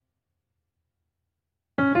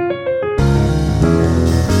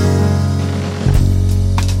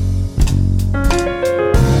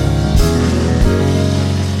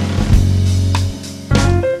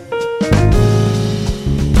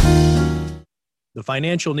The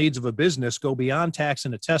financial needs of a business go beyond tax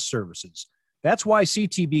and attest services. That's why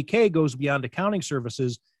CTBK goes beyond accounting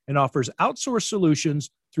services and offers outsourced solutions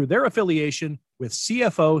through their affiliation with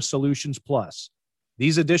CFO Solutions Plus.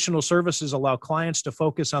 These additional services allow clients to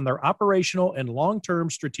focus on their operational and long-term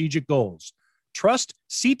strategic goals. Trust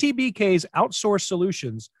CTBK's outsourced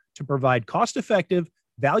solutions to provide cost-effective,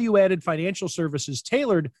 value-added financial services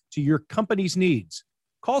tailored to your company's needs.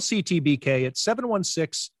 Call CTBK at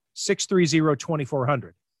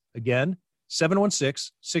 716-630-2400. Again,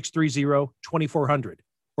 716-630-2400.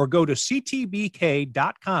 Or go to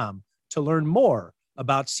ctbk.com to learn more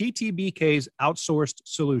about CTBK's outsourced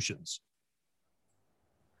solutions.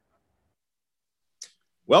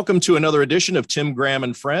 Welcome to another edition of Tim Graham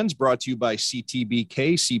and Friends, brought to you by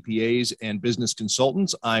CTBK, CPAs and Business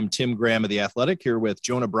Consultants. I'm Tim Graham of The Athletic, here with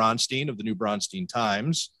Jonah Bronstein of the New Bronstein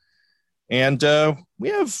Times. And we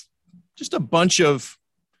have just a bunch of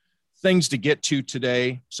things to get to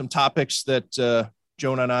today, some topics that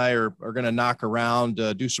Jonah and I are going to knock around,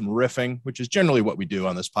 do some riffing, which is generally what we do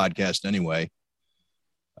on this podcast anyway.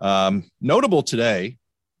 Notable today,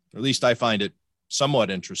 or at least I find it somewhat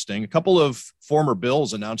interesting, a couple of former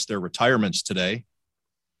Bills announced their retirements today.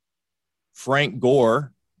 Frank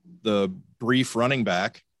Gore, the brief running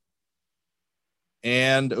back,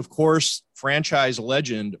 and of course, franchise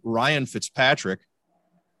legend Ryan Fitzpatrick,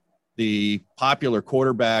 the popular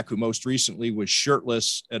quarterback who most recently was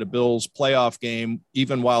shirtless at a Bills playoff game,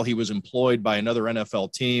 even while he was employed by another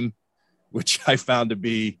NFL team, which I found to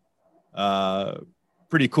be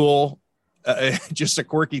pretty cool. Just a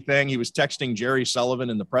quirky thing. He was texting Jerry Sullivan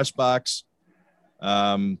in the press box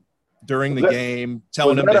during the game,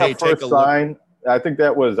 telling him to, hey, take a look. I think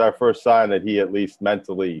that was our first sign that he at least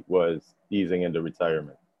mentally was easing into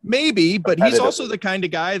retirement. Maybe, but he's also the kind of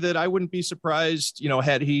guy that I wouldn't be surprised,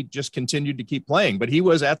 had he just continued to keep playing. But he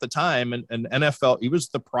was at the time an NFL, he was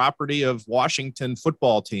the property of Washington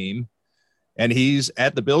football team, and he's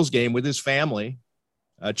at the Bills game with his family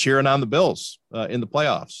cheering on the Bills in the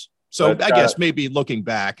playoffs. So I guess maybe looking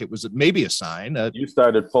back, it was maybe a sign. You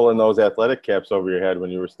started pulling those athletic caps over your head when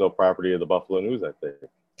you were still property of the Buffalo News, I think.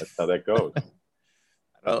 That's how that goes.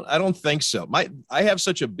 I don't think so. I have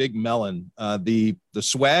such a big melon. The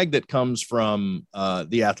swag that comes from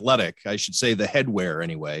the Athletic, I should say the headwear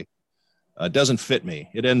anyway, doesn't fit me.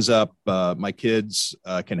 It ends up my kids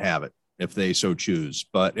can have it if they so choose,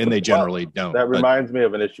 and they generally don't. That reminds me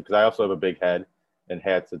of an issue because I also have a big head and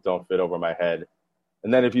hats that don't fit over my head.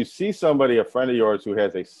 And then if you see somebody, a friend of yours who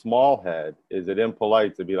has a small head, is it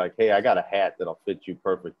impolite to be like, hey, I got a hat that'll fit you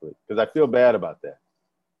perfectly? Because I feel bad about that.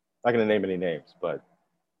 I'm not going to name any names, but.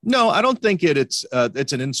 No, I don't think it's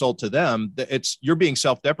an insult to them. You're being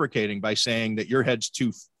self-deprecating by saying that your head's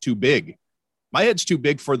too big. My head's too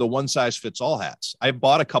big for the one size fits all hats. I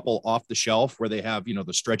bought a couple off the shelf where they have, the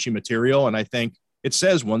stretchy material. And I think it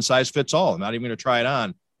says one size fits all. I'm not even going to try it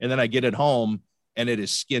on. And then I get it home and it is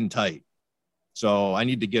skin tight. So I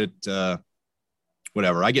need to get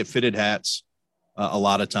whatever. I get fitted hats a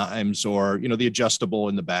lot of times, or, the adjustable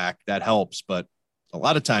in the back that helps. But a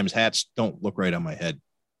lot of times hats don't look right on my head.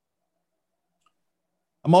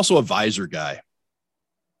 I'm also a visor guy.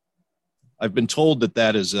 I've been told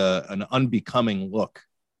that is an unbecoming look,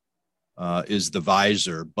 is the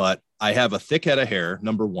visor, but I have a thick head of hair,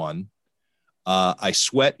 number one. I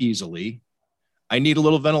sweat easily. I need a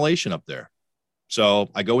little ventilation up there. So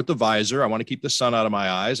I go with the visor. I want to keep the sun out of my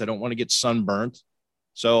eyes. I don't want to get sunburnt.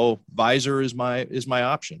 So visor is my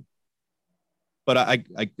option. But I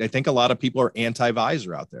think a lot of people are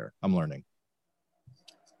anti-visor out there. I'm learning.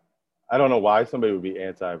 I don't know why somebody would be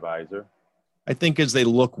anti-visor. I think as they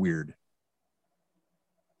look weird.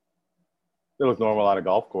 They look normal on a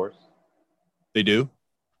golf course. They do.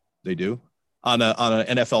 On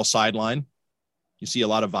an NFL sideline, you see a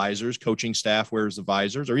lot of visors. Coaching staff wears the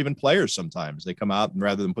visors, or even players sometimes. They come out and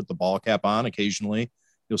rather than put the ball cap on, occasionally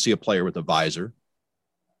you'll see a player with a visor.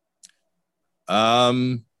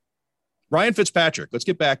 Ryan Fitzpatrick, let's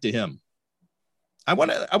get back to him. I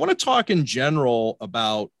want to talk in general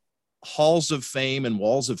about halls of fame and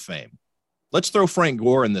walls of fame. Let's throw Frank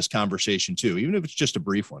Gore in this conversation too, even if it's just a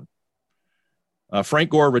brief one. Frank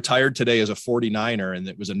Gore retired today as a 49er, and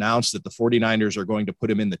it was announced that the 49ers are going to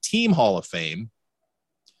put him in the team Hall of Fame.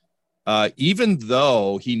 Even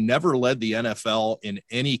though he never led the NFL in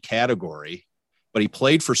any category, but he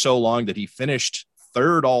played for so long that he finished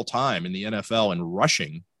third all time in the NFL in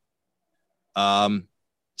rushing,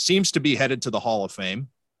 seems to be headed to the Hall of Fame.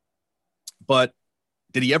 But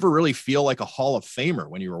did he ever really feel like a Hall of Famer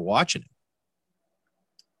when you were watching him?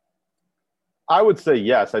 I would say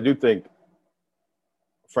yes. I do think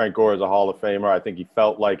Frank Gore is a Hall of Famer. I think he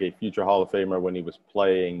felt like a future Hall of Famer when he was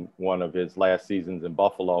playing one of his last seasons in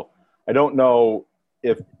Buffalo. I don't know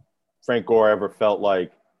if Frank Gore ever felt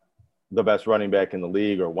like the best running back in the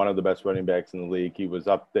league or one of the best running backs in the league. He was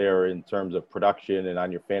up there in terms of production and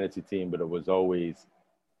on your fantasy team, but there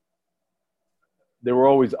were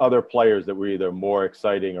always other players that were either more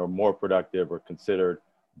exciting or more productive or considered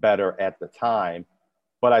better at the time.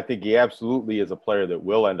 But I think he absolutely is a player that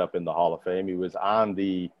will end up in the Hall of Fame. He was on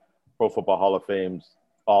the Pro Football Hall of Fame's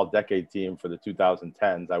all-decade team for the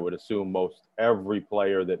 2010s. I would assume most every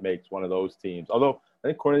player that makes one of those teams, although I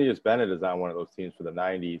think Cornelius Bennett is on one of those teams for the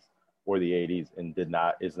 90s or the 80s and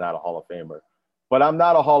is not a Hall of Famer. But I'm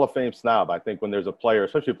not a Hall of Fame snob. I think when there's a player,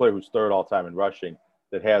 especially a player who's third all-time in rushing,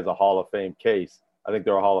 that has a Hall of Fame case, I think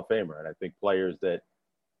they're a Hall of Famer. And I think players that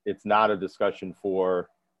it's not a discussion for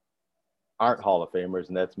aren't Hall of Famers,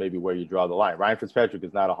 and that's maybe where you draw the line. Ryan Fitzpatrick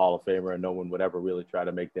is not a Hall of Famer, and no one would ever really try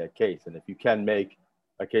to make that case. And if you can make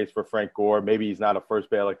a case for Frank Gore, maybe he's not a first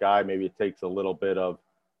ballot guy. Maybe it takes a little bit of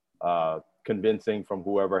convincing from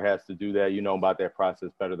whoever has to do that. You know about that process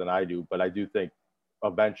better than I do, but I do think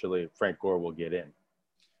eventually Frank Gore will get in.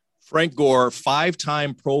 Frank Gore,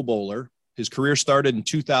 5-time Pro Bowler. His career started in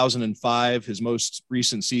 2005. His most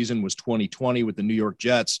recent season was 2020 with the New York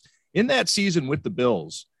Jets. In that season with the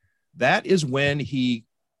Bills, that is when he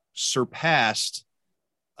surpassed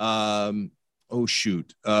who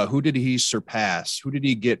did he surpass? Who did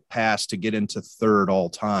he get past to get into third all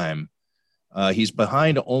time? He's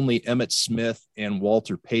behind only Emmitt Smith and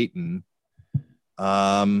Walter Payton.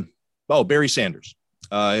 Barry Sanders.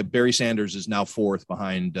 Barry Sanders is now fourth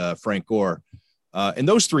behind Frank Gore. And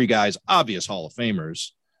those three guys, obvious Hall of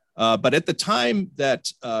Famers. But at the time that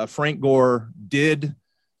Frank Gore did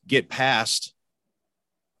get past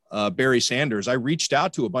Barry Sanders, I reached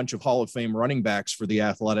out to a bunch of Hall of Fame running backs for The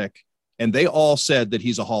Athletic, and they all said that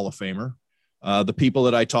he's a Hall of Famer. The people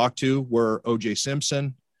that I talked to were O.J.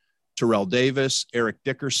 Simpson, Terrell Davis, Eric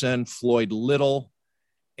Dickerson, Floyd Little,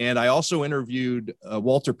 and I also interviewed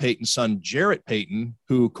Walter Payton's son, Jarrett Payton,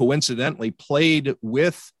 who coincidentally played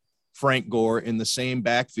with Frank Gore in the same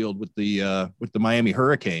backfield with the Miami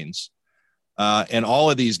Hurricanes. And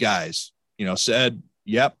all of these guys, said,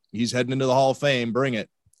 yep, he's heading into the Hall of Fame. Bring it.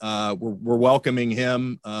 We're welcoming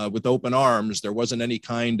him with open arms. There wasn't any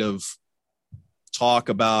kind of talk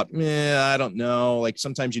about, I don't know. Like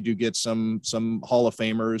sometimes you do get some Hall of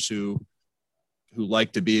Famers who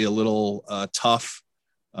like to be a little tough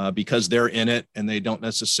because they're in it and they don't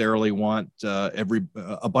necessarily want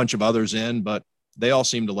a bunch of others in, but they all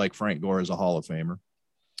seem to like Frank Gore as a Hall of Famer.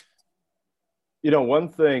 One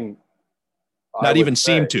thing. Not even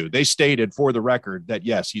seem to. They stated for the record that,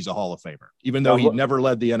 yes, he's a Hall of Famer, even though he never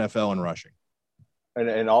led the NFL in rushing.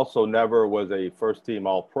 And also never was a first-team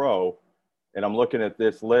All-Pro. And I'm looking at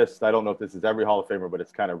this list. I don't know if this is every Hall of Famer, but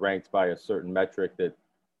it's kind of ranked by a certain metric that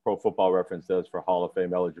Pro Football Reference does for Hall of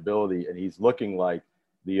Fame eligibility. And he's looking like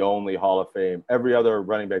the only Hall of Fame. Every other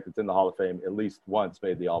running back that's in the Hall of Fame at least once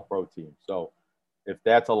made the All-Pro team. So if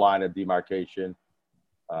that's a line of demarcation,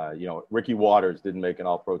 Ricky Waters didn't make an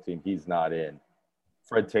All-Pro team. He's not in.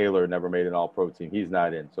 Fred Taylor never made an All-Pro team. He's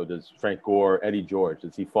not in. So does Frank Gore, Eddie George,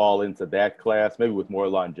 does he fall into that class, maybe with more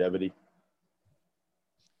longevity?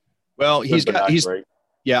 Well,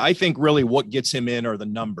 I think really what gets him in are the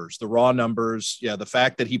numbers, the raw numbers. Yeah, the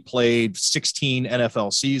fact that he played 16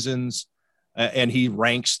 NFL seasons and he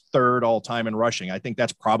ranks third all time in rushing. I think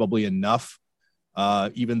that's probably enough,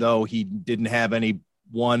 even though he didn't have any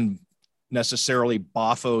one necessarily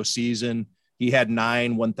boffo season. He had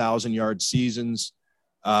 9 1,000-yard seasons.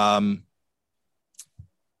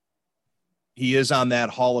 He is on that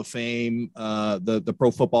Hall of Fame, the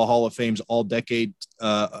Pro Football Hall of Fame's all-decade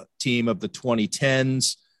team of the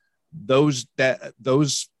 2010s. Those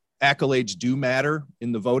accolades do matter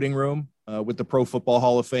in the voting room with the Pro Football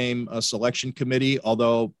Hall of Fame selection committee.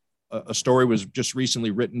 Although a story was just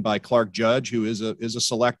recently written by Clark Judge, who is a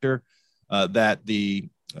selector, that the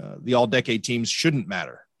all-decade teams shouldn't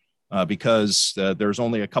matter because there's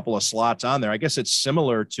only a couple of slots on there. I guess it's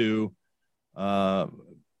similar to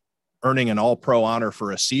earning an all-pro honor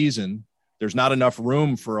for a season. There's not enough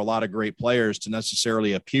room for a lot of great players to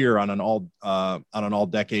necessarily appear on an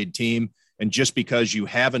all-decade team. And just because you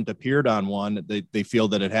haven't appeared on one, they feel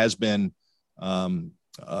that it has been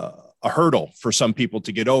a hurdle for some people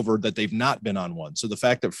to get over that they've not been on one. So the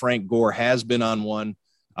fact that Frank Gore has been on one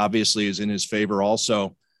obviously is in his favor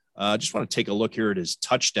also. Just want to take a look here at his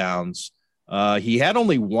touchdowns. He had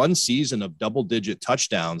only one season of double-digit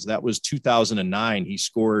touchdowns. That was 2009. He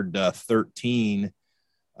scored 13,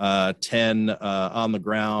 10 on the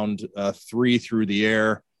ground, 3 through the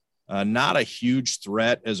air. Not a huge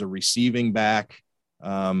threat as a receiving back,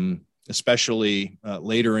 especially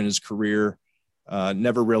later in his career.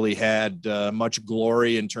 Never really had much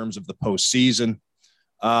glory in terms of the postseason.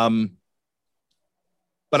 But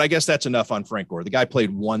I guess that's enough on Frank Gore. The guy played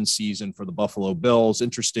one season for the Buffalo Bills.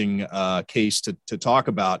 Interesting case to talk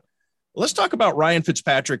about. Let's talk about Ryan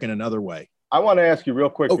Fitzpatrick in another way. I want to ask you real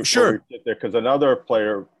quick before sure. we sit there, because another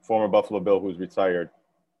player, former Buffalo Bill who's retired.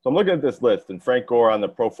 So I'm looking at this list, and Frank Gore on the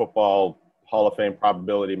Pro Football Hall of Fame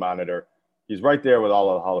probability monitor. He's right there with all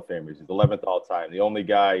of the Hall of Famers. He's 11th all time. The only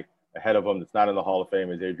guy ahead of him that's not in the Hall of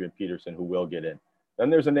Fame is Adrian Peterson, who will get in. Then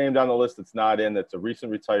there's a name down the list that's not in, that's a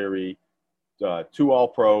recent retiree, 2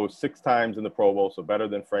 All-Pros, 6 times in the Pro Bowl, so better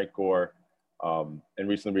than Frank Gore, and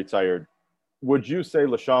recently retired. Would you say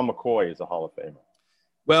LeSean McCoy is a Hall of Famer?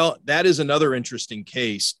 Well, that is another interesting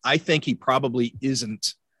case. I think he probably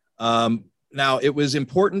isn't. Now, it was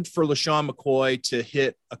important for LeSean McCoy to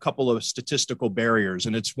hit a couple of statistical barriers,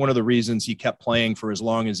 and it's one of the reasons he kept playing for as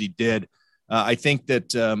long as he did. I think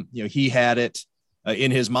that he had it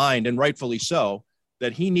in his mind, and rightfully so,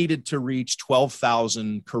 that he needed to reach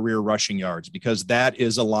 12,000 career rushing yards, because that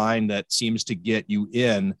is a line that seems to get you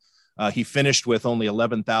in. He finished with only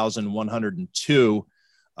 11,102.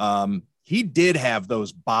 He did have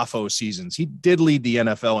those Buffo seasons. He did lead the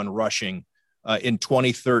NFL in rushing in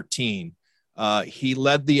 2013. He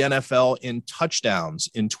led the NFL in touchdowns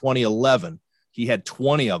in 2011. He had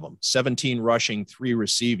 20 of them, 17 rushing, 3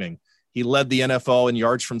 receiving. He led the NFL in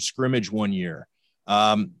yards from scrimmage one year.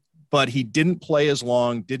 But he didn't play as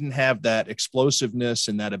long, didn't have that explosiveness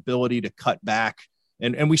and that ability to cut back.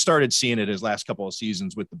 And we started seeing it his last couple of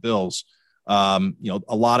seasons with the Bills. A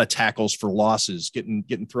lot of tackles for losses,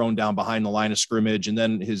 getting thrown down behind the line of scrimmage. And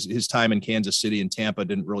then his time in Kansas City and Tampa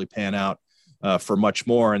didn't really pan out for much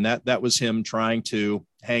more. And that was him trying to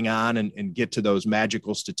hang on and get to those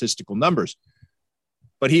magical statistical numbers.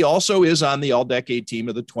 But he also is on the all-decade team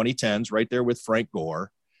of the 2010s, right there with Frank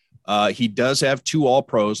Gore. He does have 2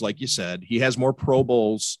 All-Pros, like you said. He has more Pro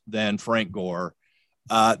Bowls than Frank Gore.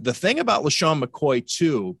 The thing about LeSean McCoy,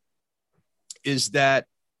 too, is that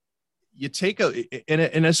you take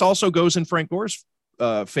and this also goes in Frank Gore's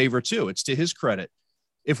favor, too. It's to his credit.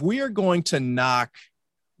 If we are going to knock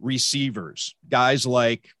receivers, guys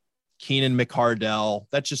like Keenan McCardell,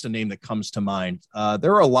 that's just a name that comes to mind.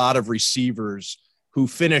 There are a lot of receivers who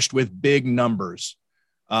finished with big numbers.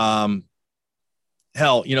 Hell,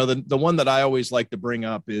 the one that I always like to bring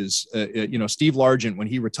up is, Steve Largent, when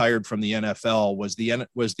he retired from the NFL, was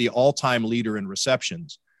the all-time leader in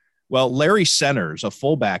receptions. Well, Larry Centers, a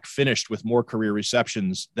fullback, finished with more career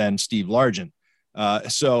receptions than Steve Largent.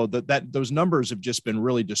 So those numbers have just been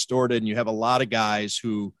really distorted, and you have a lot of guys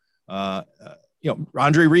who,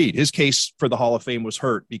 Andre Reed, his case for the Hall of Fame was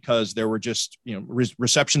hurt because there were just,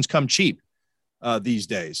 receptions come cheap these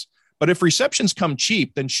days. But if receptions come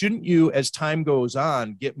cheap, then shouldn't you, as time goes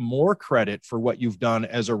on, get more credit for what you've done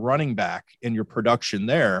as a running back in your production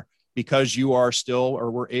there, because you are still, or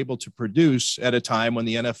were able to produce at a time when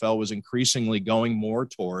the NFL was increasingly going more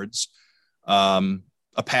towards a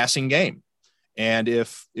passing game. And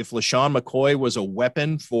if LeSean McCoy was a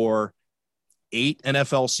weapon for 8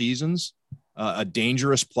 NFL seasons, a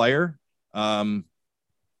dangerous player, I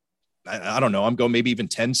don't know, I'm going maybe even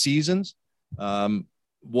 10 seasons.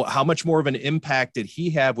 How much more of an impact did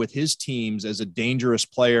he have with his teams as a dangerous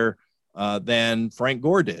player than Frank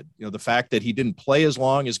Gore did? The fact that he didn't play as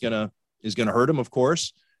long is gonna hurt him, of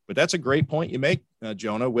course. But that's a great point you make,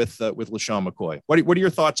 Jonah, with LeSean McCoy. What are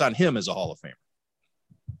your thoughts on him as a Hall of Famer?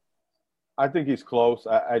 I think he's close.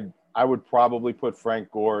 I would probably put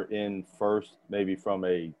Frank Gore in first, maybe from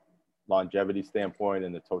a longevity standpoint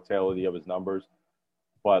and the totality of his numbers.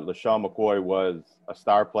 But LeSean McCoy was a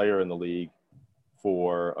star player in the league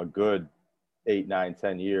for a good 8, 9,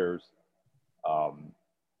 10 years. I'd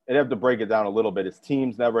have to break it down a little bit. His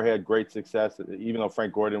teams never had great success. Even though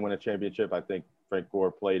Frank Gore didn't win a championship, I think Frank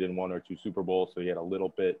Gore played in 1 or 2 Super Bowls, so he had a little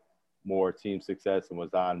bit more team success and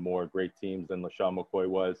was on more great teams than LeSean McCoy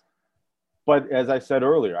was. But as I said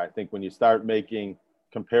earlier, I think when you start making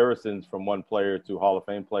comparisons from one player to Hall of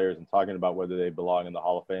Fame players and talking about whether they belong in the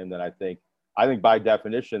Hall of Fame, then I think by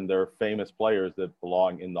definition, they're famous players that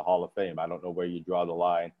belong in the Hall of Fame. I don't know where you draw the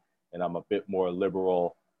line, and I'm a bit more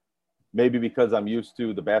liberal, maybe because I'm used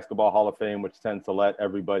to the Basketball Hall of Fame, which tends to let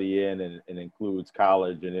everybody in and includes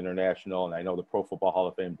college and international, and I know the Pro Football Hall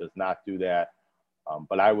of Fame does not do that.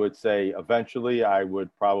 But I would say eventually I would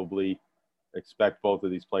probably expect both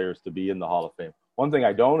of these players to be in the Hall of Fame. One thing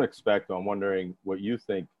I don't expect, I'm wondering what you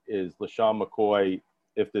think, is LeSean McCoy,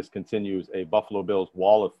 if this continues, a Buffalo Bills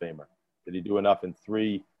Wall of Famer. Did he do enough in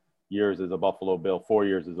 3 years as a Buffalo Bill, 4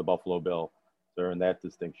 years as a Buffalo Bill. To earn that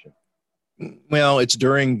distinction. Well, it's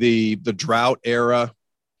during the drought era.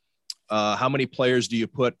 How many players do you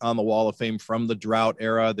put on the Wall of Fame from the drought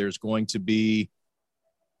era? There's going to be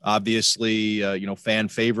obviously, fan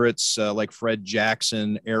favorites like Fred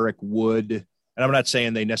Jackson, Eric Wood. And I'm not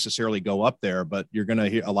saying they necessarily go up there, but you're going to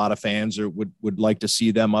hear a lot of fans would like to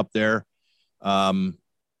see them up there. Brian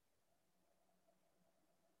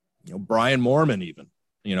Moorman even.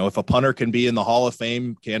 If a punter can be in the Hall of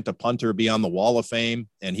Fame, can't a punter be on the Wall of Fame?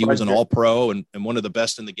 And he was an all-pro and one of the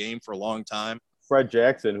best in the game for a long time. Fred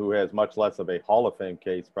Jackson, who has much less of a Hall of Fame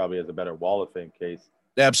case, probably has a better Wall of Fame case.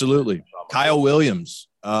 Absolutely. Kyle Williams.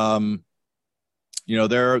 There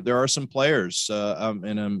are some players,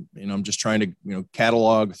 and I'm just trying to,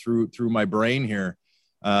 catalog through my brain here.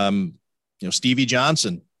 Stevie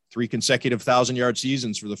Johnson, 3 consecutive 1,000-yard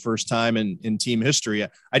seasons for the first time in team history.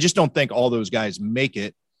 I just don't think all those guys make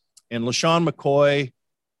it. And LeSean McCoy,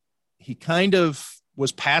 he kind of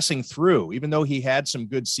was passing through, even though he had some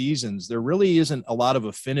good seasons. There really isn't a lot of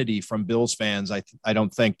affinity from Bills fans, I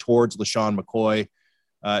don't think, towards LeSean McCoy.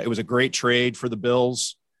 It was a great trade for the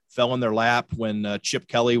Bills, fell in their lap when Chip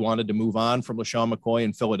Kelly wanted to move on from LeSean McCoy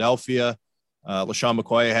in Philadelphia. LeSean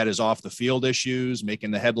McCoy had his off-the-field issues,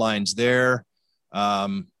 making the headlines there.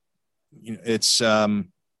 I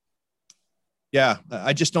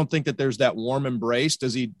just don't think that there's that warm embrace.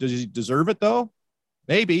 Does he deserve it though?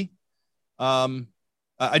 Maybe.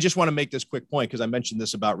 I just want to make this quick point because I mentioned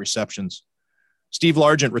this about receptions. Steve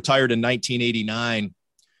Largent retired in 1989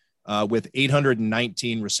 with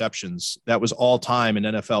 819 receptions. That was all time in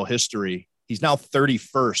NFL history. He's now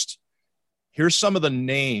 31st. Here's some of the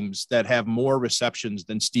names that have more receptions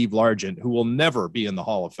than Steve Largent, who will never be in the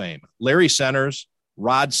Hall of Fame. Larry Centers,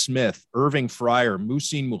 Rod Smith, Irving Fryer,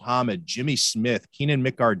 Muhsin Muhammad, Jimmy Smith, Keenan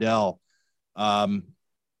McGardell.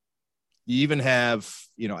 You even have,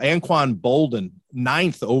 Anquan Bolden,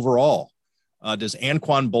 9th overall. Does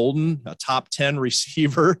Anquan Bolden, a top 10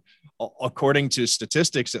 receiver, according to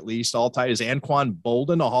statistics at least, all time, is Anquan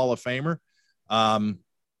Bolden a Hall of Famer?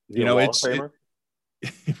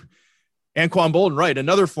 Anquan Bolden, right,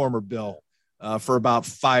 another former Bill for about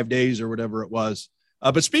 5 days or whatever it was.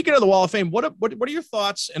 But speaking of the Wall of Fame, what are your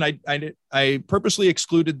thoughts? And I purposely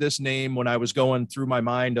excluded this name when I was going through my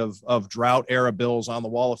mind of drought era Bills on the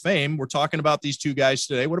Wall of Fame. We're talking about these two guys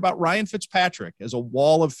today. What about Ryan Fitzpatrick as a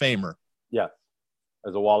Wall of Famer? Yes,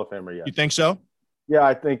 as a Wall of Famer, yes. You think so? Yeah,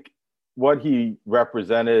 I think what he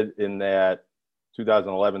represented in that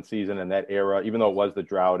 2011 season and that era, even though it was the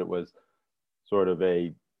drought, it was sort of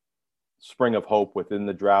a spring of hope within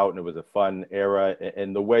the drought, and it was a fun era.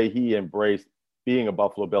 And the way he embraced being a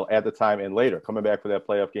Buffalo Bill at the time and later, coming back for that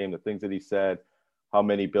playoff game, the things that he said, how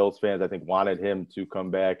many Bills fans, I think, wanted him to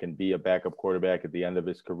come back and be a backup quarterback at the end of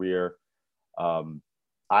his career.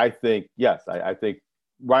 I think, yes, I think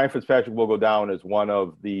Ryan Fitzpatrick will go down as one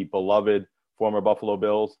of the beloved former Buffalo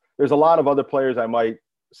Bills. There's a lot of other players I might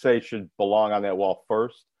say should belong on that wall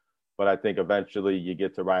first, but I think eventually you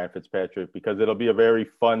get to Ryan Fitzpatrick because it'll be a very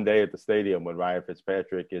fun day at the stadium when Ryan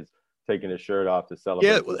Fitzpatrick is taking his shirt off to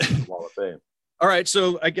celebrate the Wall of Fame. All right,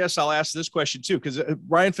 so I guess I'll ask this question too, because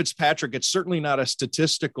Ryan Fitzpatrick, it's certainly not a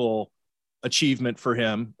statistical achievement for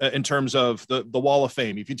him in terms of the Wall of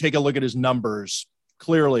Fame. If you take a look at his numbers,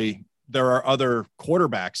 clearly there are other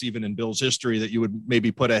quarterbacks even in Bills history that you would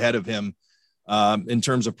maybe put ahead of him in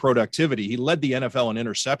terms of productivity. He led the NFL in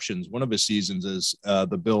interceptions. One of his seasons as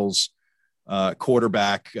the Bills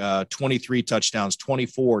quarterback, 23 touchdowns,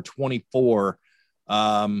 24.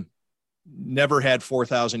 Never had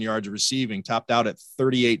 4,000 yards receiving, topped out at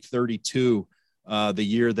 38-32 the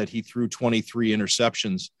year that he threw 23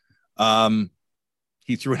 interceptions.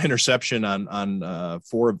 He threw an interception on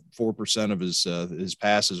 4% of his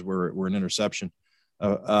passes were an interception.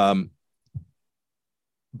 But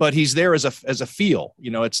he's there as a feel,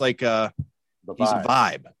 it's like he's a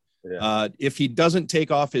vibe. Yeah. If he doesn't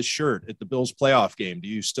take off his shirt at the Bills playoff game, do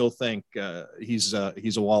you still think he's a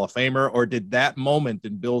Wall of Famer, or did that moment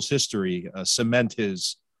in Bills history cement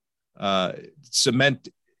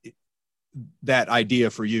that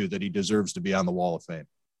idea for you that he deserves to be on the Wall of Fame?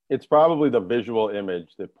 It's probably the visual image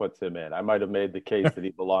that puts him in. I might have made the case that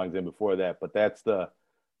he belongs in before that, but that's the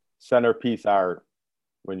centerpiece art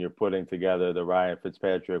when you're putting together the Ryan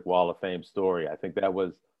Fitzpatrick Wall of Fame story. I think that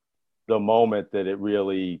was the moment that it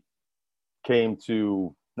really came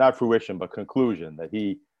to not fruition, but conclusion, that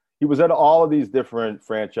he was at all of these different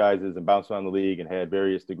franchises and bounced around the league and had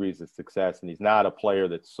various degrees of success. And he's not a player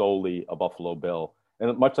that's solely a Buffalo Bill.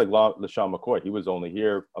 And much like LeSean McCoy, he was only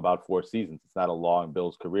here about 4 seasons. It's not a long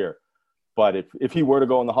Bills career. But if he were to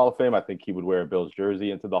go in the Hall of Fame, I think he would wear a Bills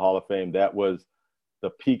jersey into the Hall of Fame. That was the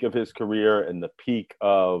peak of his career and the peak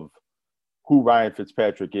of who Ryan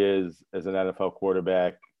Fitzpatrick is as an NFL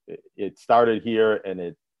quarterback. It started here,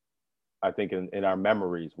 and I think in our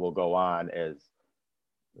memories will go on as,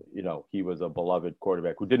 he was a beloved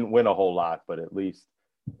quarterback who didn't win a whole lot, but at least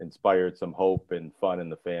inspired some hope and fun in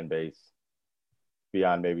the fan base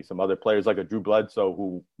beyond maybe some other players like a Drew Bledsoe,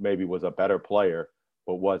 who maybe was a better player,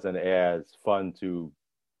 but wasn't as fun to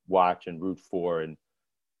watch and root for and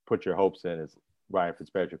put your hopes in as Ryan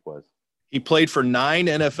Fitzpatrick was. He played for 9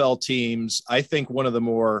 NFL teams. I think one of the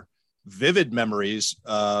more vivid memories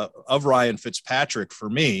of Ryan Fitzpatrick for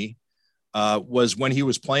me was when he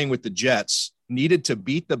was playing with the Jets, needed to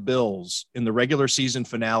beat the Bills in the regular season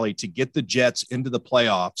finale to get the Jets into the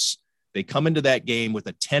playoffs. They come into that game with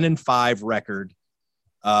a 10-5 record.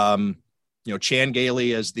 Chan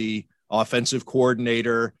Gailey as the offensive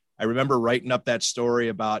coordinator. I remember writing up that story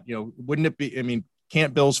about, wouldn't it be,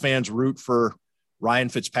 can't Bills fans root for Ryan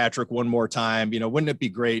Fitzpatrick one more time? Wouldn't it be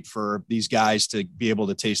great for these guys to be able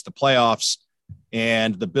to taste the playoffs?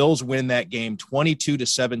 And the Bills win that game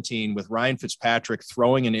 22-17 with Ryan Fitzpatrick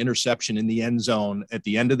throwing an interception in the end zone at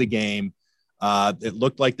the end of the game. It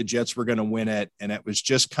looked like the Jets were going to win it. And it was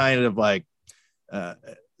just kind of like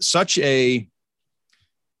such a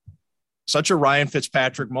Ryan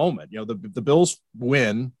Fitzpatrick moment. The Bills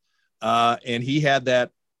win, and he had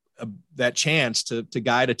that chance to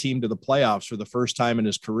guide a team to the playoffs for the first time in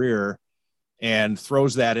his career, and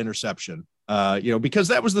throws that interception. Because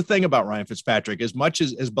that was the thing about Ryan Fitzpatrick. As much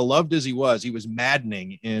as beloved as he was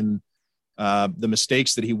maddening in the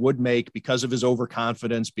mistakes that he would make because of his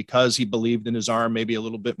overconfidence, because he believed in his arm maybe a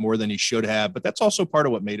little bit more than he should have. But that's also part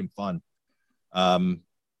of what made him fun.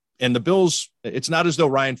 And the Bills, it's not as though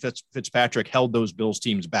Ryan Fitzpatrick held those Bills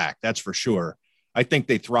teams back. That's for sure. I think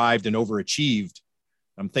they thrived and overachieved.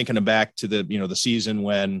 I'm thinking back to the season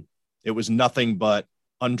when it was nothing but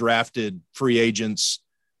undrafted free agents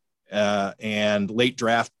and late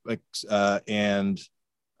draft and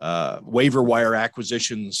waiver wire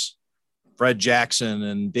acquisitions, Fred Jackson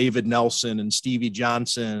and David Nelson and Stevie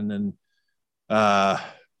Johnson and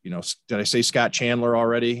did I say Scott Chandler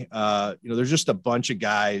already? There's just a bunch of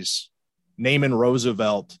guys, Naaman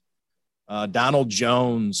Roosevelt, Donald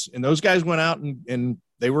Jones, and those guys went out and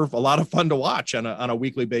they were a lot of fun to watch on a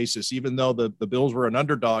weekly basis, even though the Bills were an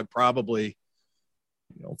underdog, probably,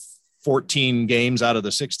 14 games out of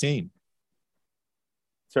the 16.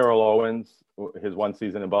 Terrell Owens, his one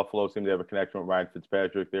season in Buffalo, seemed to have a connection with Ryan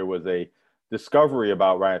Fitzpatrick. There was a discovery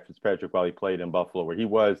about Ryan Fitzpatrick while he played in Buffalo, where he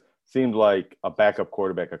seemed like a backup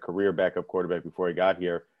quarterback, a career backup quarterback before he got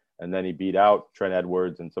here. And then he beat out Trent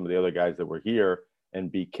Edwards and some of the other guys that were here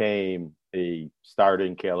and became a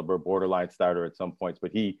starting caliber, borderline starter at some points.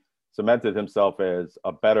 But he cemented himself as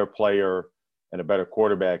a better player and a better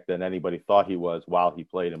quarterback than anybody thought he was while he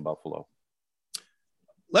played in Buffalo.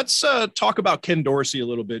 Let's talk about Ken Dorsey a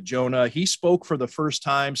little bit, Jonah. He spoke for the first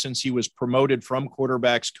time since he was promoted from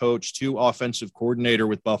quarterbacks coach to offensive coordinator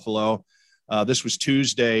with Buffalo. This was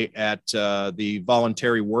Tuesday at the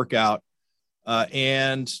voluntary workout.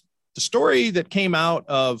 And the story that came out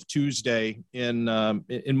of Tuesday in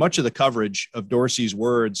much of the coverage of Dorsey's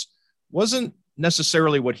words wasn't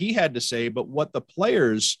necessarily what he had to say, but what the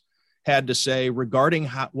players had to say regarding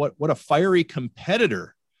what a fiery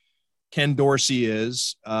competitor Ken Dorsey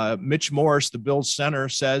is. Mitch Morse, the Bills center,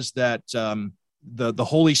 says that the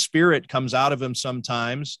Holy Spirit comes out of him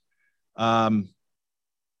sometimes.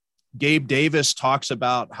 Gabe Davis talks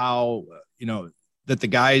about how, that the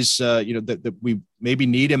guys, that we maybe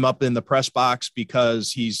need him up in the press box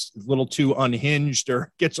because he's a little too unhinged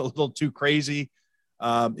or gets a little too crazy.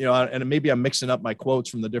 And maybe I'm mixing up my quotes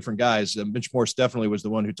from the different guys. Mitch Morse definitely was the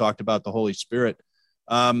one who talked about the Holy Spirit.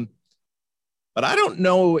 But I don't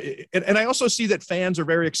know. And I also see that fans are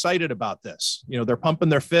very excited about this. They're pumping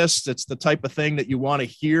their fists. It's the type of thing that you want to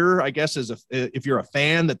hear, I guess, if you're a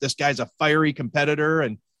fan, that this guy's a fiery competitor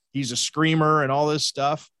and he's a screamer and all this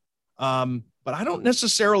stuff. But I don't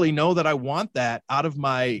necessarily know that I want that out of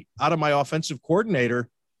my offensive coordinator.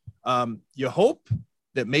 You hope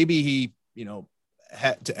that maybe he,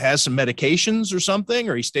 has some medications or something,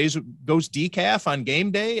 or he goes decaf on game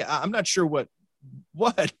day. I'm not sure what,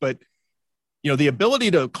 but the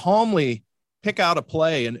ability to calmly pick out a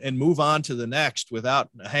play and move on to the next without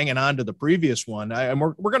hanging on to the previous one. And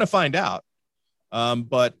we're going to find out.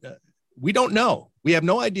 But we don't know. We have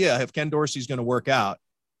no idea if Ken Dorsey's going to work out.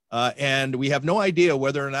 And we have no idea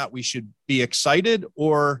whether or not we should be excited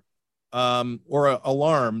or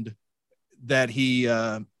alarmed that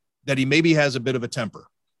he maybe has a bit of a temper.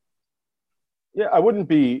 Yeah, I wouldn't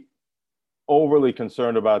be overly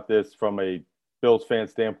concerned about this from a Bills fan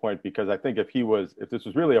standpoint, because I think if this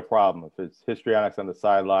was really a problem, if his histrionics on the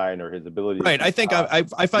sideline or his ability, right? I think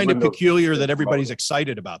I find it peculiar that everybody's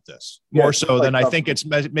excited about this more so than I think it's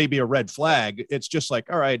maybe a red flag. It's just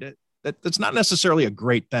like, all right, that's not necessarily a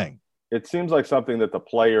great thing. It seems like something that the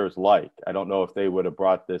players like. I don't know if they would have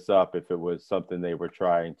brought this up if it was something they were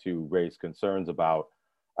trying to raise concerns about.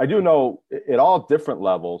 I do know at all different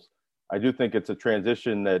levels, I do think it's a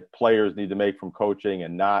transition that players need to make from coaching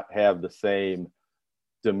and not have the same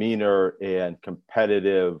demeanor and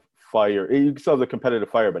competitive fire. You can still have the competitive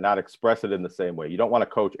fire, but not express it in the same way. You don't want a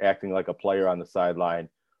coach acting like a player on the sideline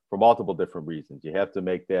for multiple different reasons. You have to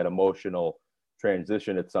make that emotional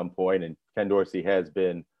transition at some point. And Ken Dorsey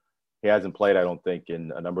he hasn't played, I don't think,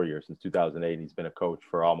 in a number of years, since 2008. He's been a coach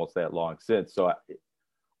for almost that long since. So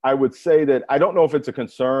I would say that I don't know if it's a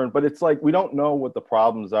concern, but it's like we don't know what the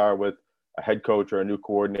problems are with a head coach or a new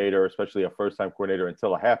coordinator, especially a first-time coordinator,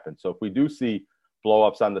 until it happens. So if we do see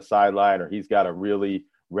blow-ups on the sideline, or he's got a really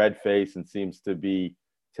red face and seems to be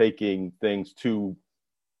taking things too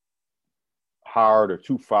hard or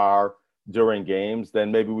too far during games,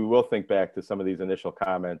 then maybe we will think back to some of these initial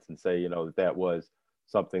comments and say, that was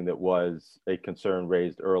something that was a concern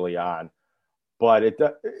raised early on. But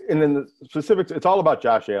and then the specifics, it's all about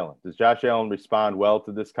Josh Allen. Does Josh Allen respond well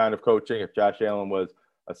to this kind of coaching? If Josh Allen was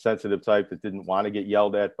a sensitive type that didn't want to get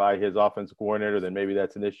yelled at by his offensive coordinator, then maybe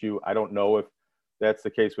that's an issue. I don't know if that's the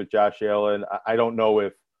case with Josh Allen. I don't know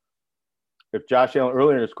if Josh Allen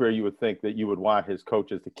earlier in his career, you would think that you would want his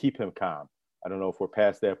coaches to keep him calm. I don't know if we're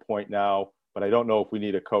past that point now, but I don't know if we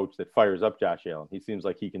need a coach that fires up Josh Allen. He seems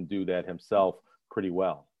like he can do that himself pretty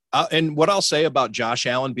well. And what I'll say about Josh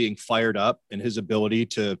Allen being fired up and his ability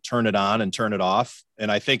to turn it on and turn it off,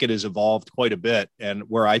 and I think it has evolved quite a bit. And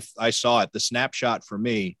where I saw it, the snapshot for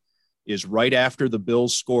me is right after the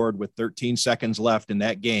Bills scored with 13 seconds left in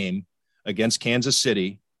that game against Kansas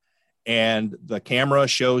City. And the camera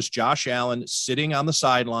shows Josh Allen sitting on the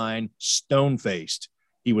sideline, stone-faced.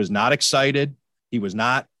 He was not excited. He was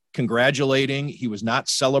not congratulating. He was not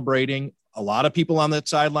celebrating. A lot of people on that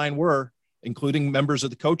sideline were, including members of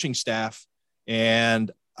the coaching staff. And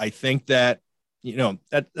I think that,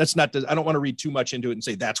 that's not, I don't want to read too much into it and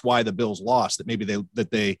say that's why the Bills lost, that maybe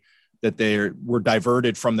they were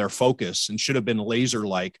diverted from their focus and should have been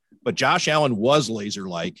laser-like. But Josh Allen was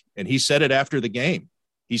laser-like, and he said it after the game.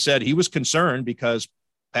 He said he was concerned because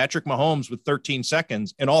Patrick Mahomes with 13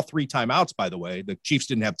 seconds and all 3 timeouts, by the way, the Chiefs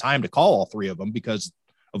didn't have time to call all 3 of them because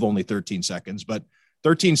of only 13 seconds, but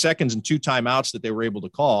 13 seconds and 2 timeouts that they were able to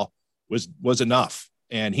call was enough.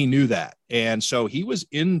 And he knew that. And so he was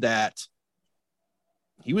in that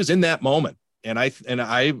moment. And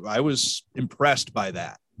I was impressed by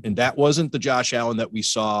that. And that wasn't the Josh Allen that we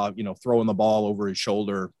saw, throwing the ball over his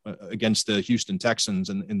shoulder against the Houston Texans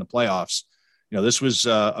in the playoffs. This was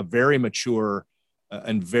a very mature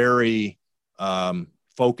and very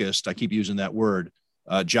focused, I keep using that word,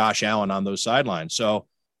 Josh Allen on those sidelines. So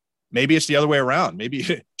maybe it's the other way around.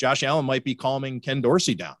 Maybe Josh Allen might be calming Ken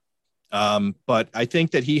Dorsey down. But I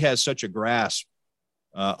think that he has such a grasp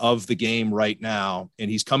of the game right now, and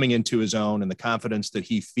he's coming into his own, and the confidence that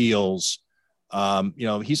he feels,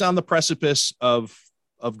 he's on the precipice of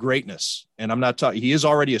greatness. And I'm not talking, he is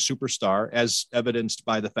already a superstar, as evidenced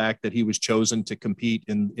by the fact that he was chosen to compete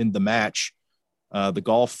in the match, the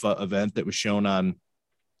golf event that was shown on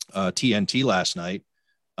TNT last night,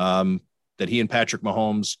 that he and Patrick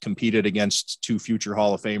Mahomes competed against 2 future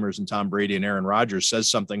Hall of Famers and Tom Brady and Aaron Rodgers, says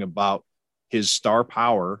something about his star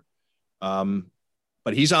power.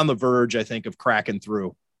 But he's on the verge, I think, of cracking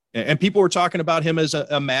through. And people were talking about him as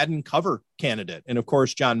a Madden cover candidate. And of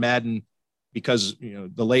course, John Madden, because,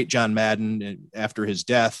 the late John Madden, after his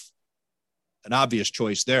death, an obvious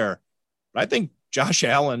choice there. But I think Josh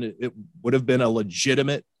Allen, it would have been a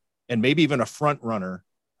legitimate and maybe even a front runner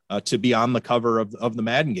to be on the cover of the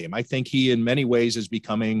Madden game. I think he, in many ways, is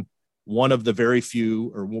becoming one of the very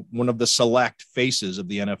few, or one of the select faces of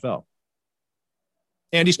the NFL.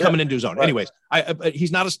 And he's coming into his own. Right. Anyways,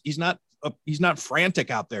 he's not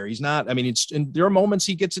frantic out there. He's not. I mean, there are moments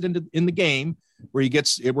he gets it in the game where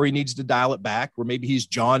he needs to dial it back, where maybe he's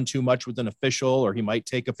jawing too much with an official, or he might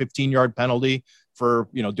take a 15-yard penalty for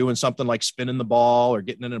doing something like spinning the ball or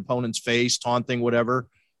getting in an opponent's face, taunting, whatever.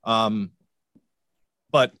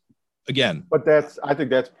 But again, I think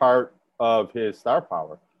that's part of his star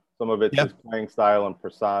power. Some of it's his playing style and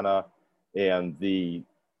persona and the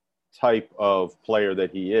type of player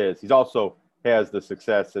that he is. He's also has the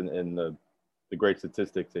success and the great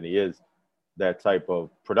statistics, and he is that type of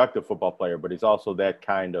productive football player, but he's also that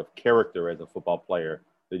kind of character as a football player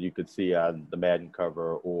that you could see on the Madden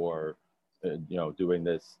cover or doing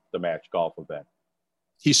the match golf event.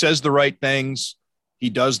 He says the right things. He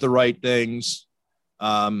does the right things.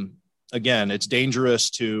 Again, it's dangerous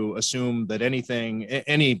to assume that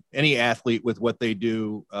any athlete with what they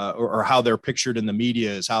do or how they're pictured in the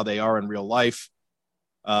media is how they are in real life.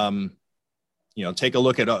 Take a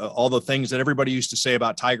look at all the things that everybody used to say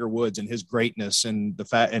about Tiger Woods and his greatness and the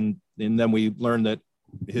fact, and then we learned that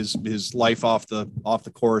his life off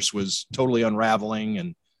the course was totally unraveling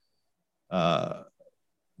and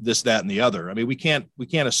this, that, and the other. I mean, we can't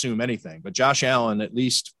assume anything, but Josh Allen, at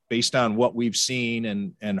least based on what we've seen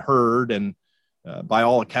and heard, and by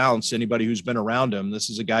all accounts, anybody who's been around him, this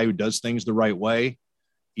is a guy who does things the right way.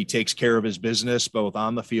 He takes care of his business, both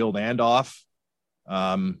on the field and off.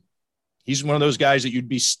 He's one of those guys that you'd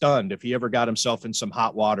be stunned if he ever got himself in some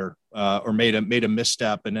hot water or made a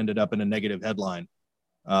misstep and ended up in a negative headline.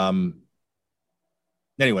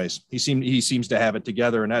 Anyways, he seems to have it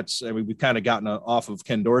together, and we've kind of gotten off of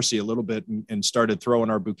Ken Dorsey a little bit and started throwing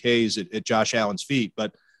our bouquets at Josh Allen's feet.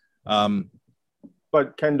 But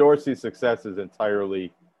Ken Dorsey's success is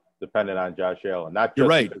entirely dependent on Josh Allen. Not just You're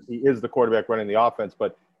right. Because he is the quarterback running the offense,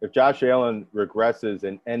 but if Josh Allen regresses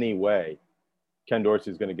in any way, Ken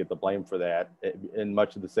Dorsey is going to get the blame for that, in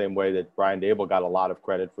much of the same way that Brian Daboll got a lot of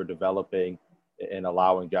credit for developing and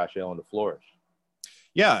allowing Josh Allen to flourish.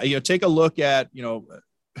 Yeah, take a look at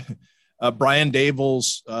Brian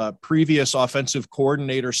Daboll's previous offensive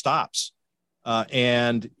coordinator stops,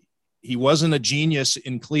 and he wasn't a genius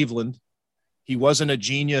in Cleveland. He wasn't a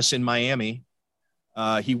genius in Miami.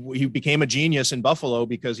 He became a genius in Buffalo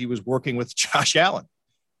because he was working with Josh Allen.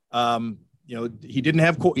 He didn't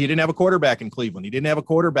have a quarterback in Cleveland. He didn't have a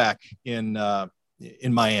quarterback in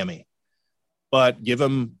Miami, but give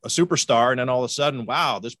him a superstar. And then all of a sudden,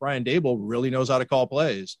 wow, this Brian Daboll really knows how to call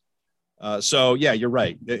plays. So yeah, you're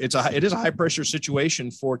right. It is a high pressure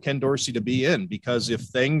situation for Ken Dorsey to be in, because if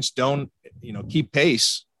things don't, keep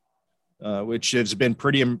pace, which has been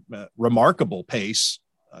pretty remarkable pace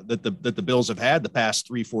that the Bills have had the past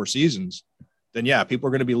 3-4 seasons, then yeah, people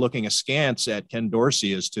are going to be looking askance at Ken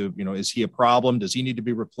Dorsey as to, is he a problem? Does he need to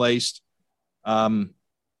be replaced? And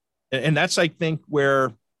that's, I think,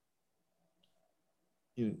 where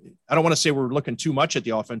I don't want to say we're looking too much at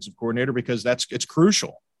the offensive coordinator, because it's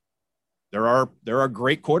crucial. There are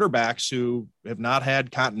great quarterbacks who have not had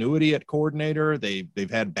continuity at coordinator. They've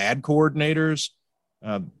had bad coordinators.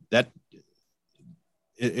 They're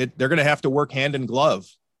going to have to work hand in glove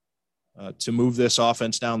to move this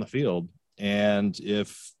offense down the field. And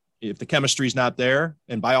if the chemistry is not there,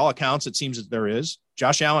 and by all accounts, it seems that there is,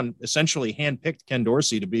 Josh Allen essentially handpicked Ken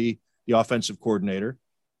Dorsey to be the offensive coordinator.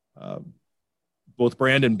 Both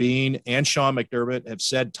Brandon Beane and Sean McDermott have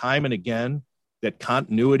said time and again that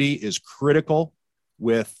continuity is critical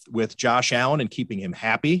with Josh Allen and keeping him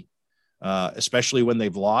happy, especially when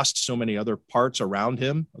they've lost so many other parts around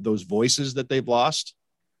him, those voices that they've lost.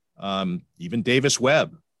 Even Davis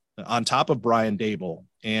Webb on top of Brian Daboll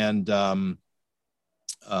and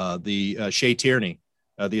Shea Tierney,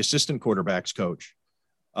 the assistant quarterbacks coach,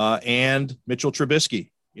 and Mitchell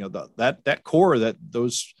Trubisky, that core,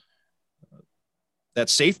 that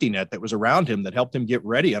safety net that was around him that helped him get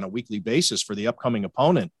ready on a weekly basis for the upcoming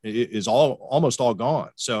opponent is almost all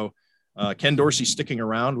gone. So Ken Dorsey sticking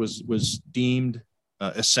around was deemed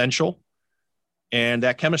essential, and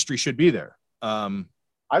that chemistry should be there.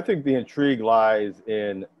 I think the intrigue lies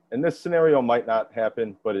in, and this scenario might not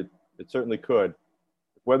happen, but it certainly could,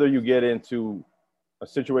 whether you get into a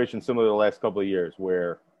situation similar to the last couple of years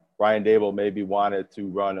where Brian Daboll maybe wanted to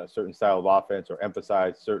run a certain style of offense or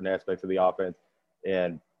emphasize certain aspects of the offense,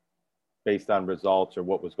 and based on results or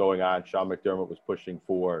what was going on, Sean McDermott was pushing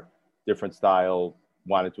for different style,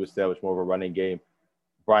 wanted to establish more of a running game.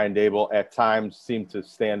 Brian Daboll at times seemed to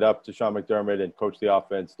stand up to Sean McDermott and coach the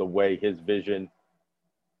offense the way his vision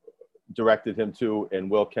directed him to.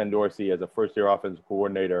 And will Ken Dorsey, as a first-year offensive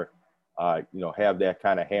coordinator, have that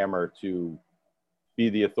kind of hammer to be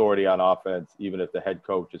the authority on offense, even if the head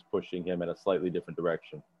coach is pushing him in a slightly different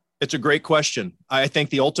direction? It's a great question. I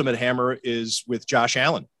think the ultimate hammer is with Josh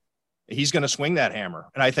Allen. He's going to swing that hammer.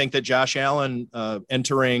 And I think that Josh Allen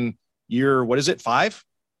entering year, 5?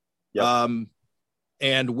 Yep.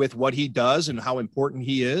 And with what he does and how important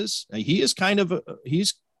he is he's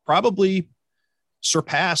probably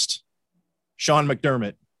surpassed Sean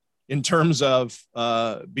McDermott in terms of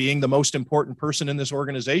being the most important person in this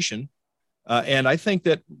organization. And I think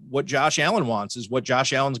that what Josh Allen wants is what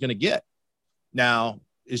Josh Allen's going to get. Now,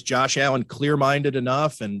 is Josh Allen clear-minded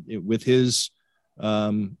enough, and with his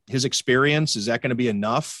experience, is that going to be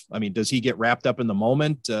enough? I mean, does he get wrapped up in the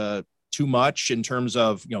moment? too much in terms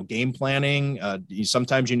of, game planning.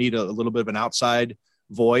 Sometimes you need a little bit of an outside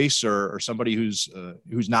voice or somebody who's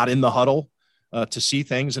not in the huddle to see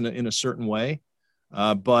things in a certain way.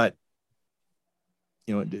 But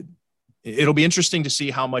it'll be interesting to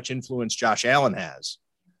see how much influence Josh Allen has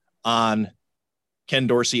on Ken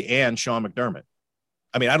Dorsey and Sean McDermott.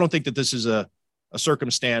 I mean, I don't think that this is a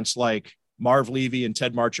circumstance like Marv Levy and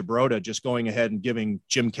Ted Marchibroda just going ahead and giving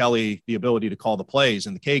Jim Kelly the ability to call the plays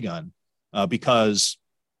in the K-gun because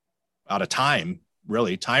out of time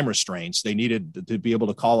restraints, they needed to be able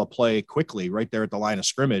to call a play quickly right there at the line of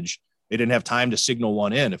scrimmage. They didn't have time to signal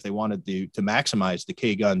one in if they wanted to maximize the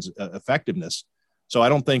K-gun's effectiveness. So I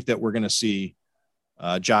don't think that we're going to see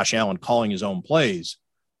Josh Allen calling his own plays.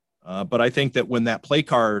 But I think that when that play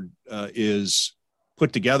card is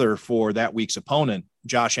put together for that week's opponent,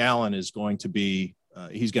 Josh Allen is going to be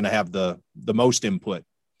he's going to have the most input,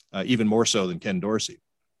 even more so than Ken Dorsey.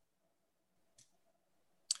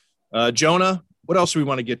 Jonah, what else do we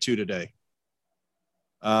want to get to today?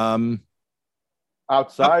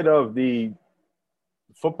 Outside of the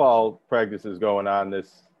football practices going on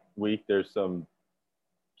this week, there's some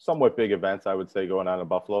somewhat big events, I would say, going on in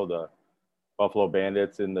Buffalo. The Buffalo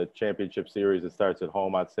Bandits in the championship series. It starts at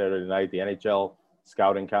home on Saturday night. The NHL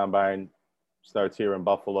Scouting Combine starts here in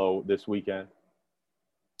Buffalo this weekend.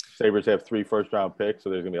 Sabres have 3 first-round picks, so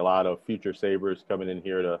there's going to be a lot of future Sabres coming in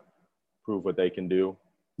here to prove what they can do.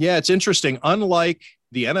 Yeah, it's interesting. Unlike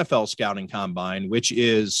the NFL Scouting Combine, which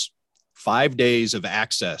is 5 days of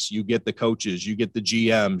access, you get the coaches, you get the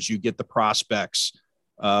GMs, you get the prospects.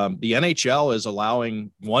 The NHL is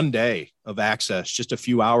allowing 1 day of access, just a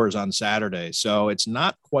few hours on Saturday. So it's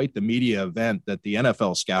not quite the media event that the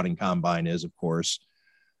NFL Scouting Combine is, of course.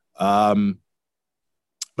 But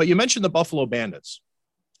you mentioned the Buffalo Bandits.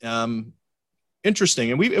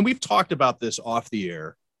 Interesting. And we've talked about this off the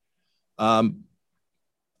air.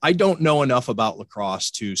 I don't know enough about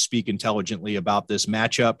lacrosse to speak intelligently about this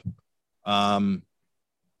matchup. So I'm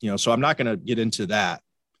not going to get into that.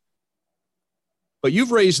 But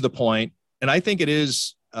you've raised the point, and I think it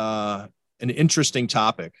is an interesting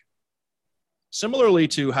topic. Similarly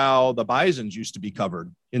to how the Bisons used to be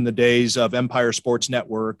covered in the days of Empire Sports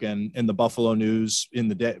Network and the Buffalo News in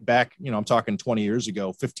the day back, I'm talking 20 years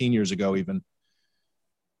ago, 15 years ago even.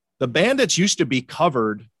 The Bandits used to be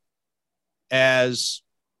covered as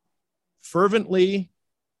fervently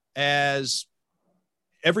as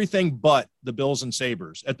everything but the Bills and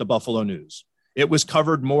Sabres at the Buffalo News. It was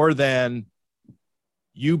covered more than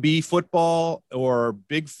UB football or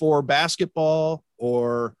Big Four basketball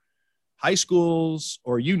or high schools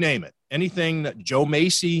or you name it. Anything that Joe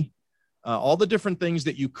Macy, all the different things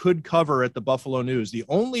that you could cover at the Buffalo News. The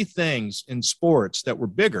only things in sports that were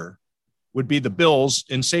bigger would be the Bills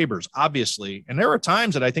and Sabres, obviously. And there were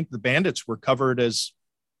times that I think the Bandits were covered as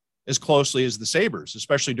closely as the Sabres,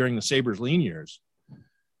 especially during the Sabres lean years.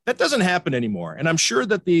 That doesn't happen anymore. And I'm sure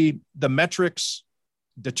that the metrics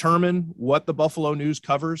determine what the Buffalo News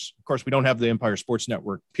covers. Of course, we don't have the Empire Sports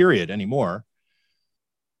Network period anymore.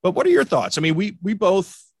 But what are your thoughts? I mean, we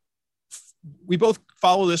both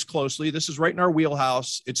follow this closely. This is right in our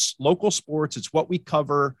wheelhouse. It's local sports. It's what we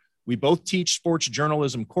cover. We both teach sports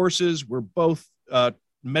journalism courses. We're both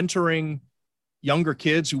mentoring younger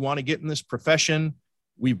kids who want to get in this profession.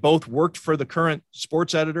 We both worked for the current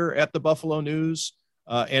sports editor at the Buffalo News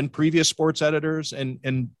and previous sports editors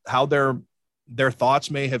and how their thoughts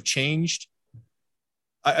may have changed.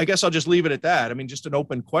 I guess I'll just leave it at that. I mean, just an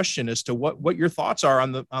open question as to what your thoughts are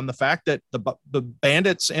on the fact that the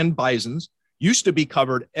Bandits and Bisons used to be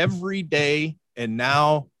covered every day and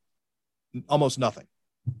now almost nothing.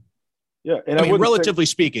 Yeah, and I mean, relatively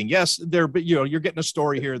speaking, yes, you're getting a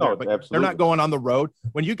story here or there, but absolutely. They're not going on the road.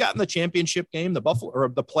 When you got in the championship game, the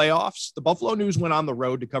playoffs, the Buffalo News went on the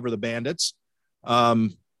road to cover the Bandits.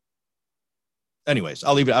 Anyways,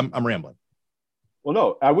 I'll leave it. I'm rambling. Well,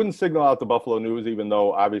 no, I wouldn't signal out the Buffalo News, even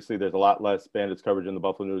though obviously there's a lot less Bandits coverage in the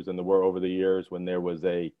Buffalo News than there were over the years when there was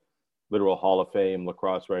a literal Hall of Fame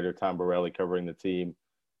lacrosse writer, Tom Borelli, covering the team,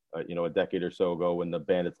 a decade or so ago when the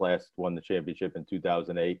Bandits last won the championship in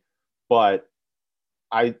 2008. But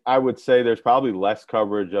I would say there's probably less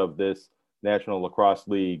coverage of this National Lacrosse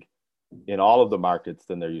League in all of the markets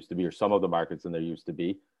than there used to be, or some of the markets than there used to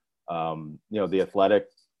be. The Athletic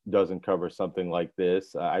doesn't cover something like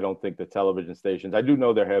this. I don't think the television stations, I do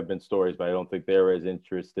know there have been stories, but I don't think they're as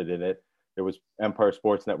interested in it. There was Empire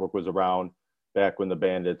Sports Network was around back when the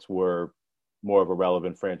Bandits were more of a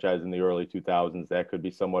relevant franchise in the early 2000s. That could be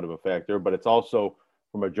somewhat of a factor, but it's also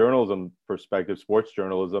from a journalism perspective, sports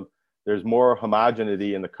journalism, there's more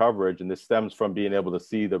homogeneity in the coverage. And this stems from being able to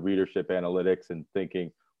see the readership analytics and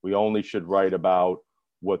thinking, We only should write about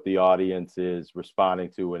what the audience is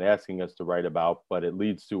responding to and asking us to write about, but it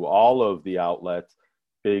leads to all of the outlets,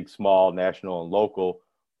 big, small, national, and local,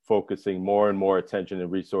 focusing more and more attention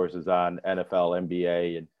and resources on NFL,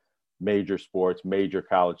 NBA, and major sports, major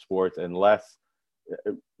college sports, and less.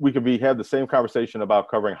 We could have the same conversation about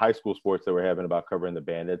covering high school sports that we're having about covering the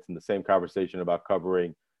Bandits, and the same conversation about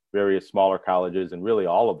covering various smaller colleges and really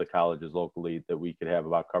all of the colleges locally that we could have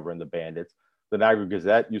about covering the Bandits. The Niagara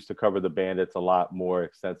Gazette used to cover the Bandits a lot more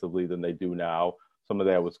extensively than they do now. Some of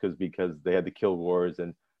that was because they had the Kilgores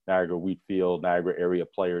and Niagara Wheatfield, Niagara area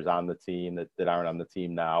players on the team that aren't on the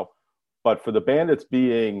team now. But for the Bandits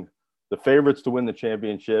being the favorites to win the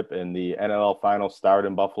championship and the NLL finals start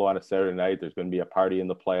in Buffalo on a Saturday night, there's going to be a party in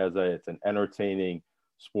the plaza. It's an entertaining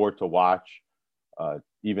sport to watch,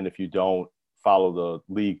 even if you don't follow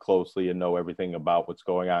the league closely and know everything about what's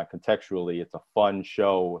going on contextually. It's a fun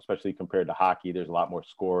show, especially compared to hockey. There's a lot more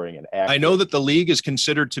scoring and action. I know that the league is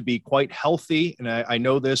considered to be quite healthy, and I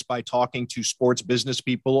know this by talking to sports business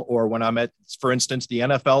people, or when I'm at, for instance, the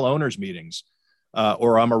NFL owners meetings,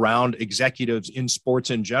 or I'm around executives in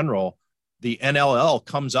sports in general. The NLL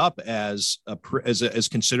comes up as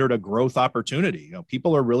considered a growth opportunity. You know,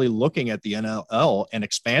 people are really looking at the NLL and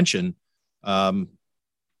expansion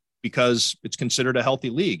because it's considered a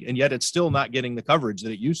healthy league, and yet it's still not getting the coverage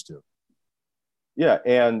that it used to. Yeah,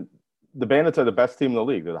 and the Bandits are the best team in the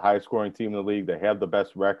league. They're the highest scoring team in the league. They have the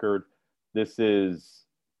best record. It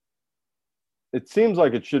seems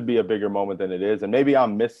like it should be a bigger moment than it is, and maybe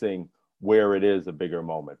I'm missing where it is a bigger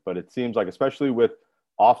moment, but it seems like, especially with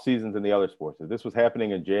off seasons in the other sports, if this was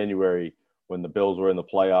happening in January when the Bills were in the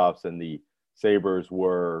playoffs and the Sabres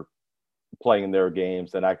were playing their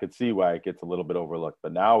games, then I could see why it gets a little bit overlooked.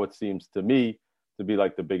 But now it seems to me to be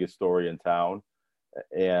like the biggest story in town.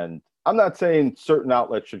 And I'm not saying certain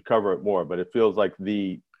outlets should cover it more, but it feels like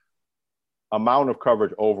the amount of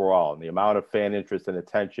coverage overall and the amount of fan interest and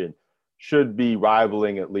attention should be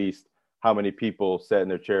rivaling at least how many people sat in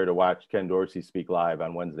their chair to watch Ken Dorsey speak live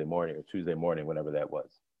on Wednesday morning or Tuesday morning, whenever that was.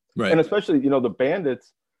 Right. And especially, the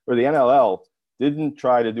Bandits or the NLL didn't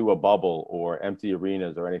try to do a bubble or empty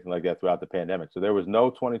arenas or anything like that throughout the pandemic. So there was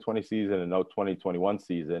no 2020 season and no 2021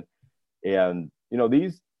 season. And,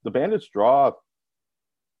 the Bandits draw,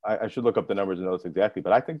 I should look up the numbers and notice exactly,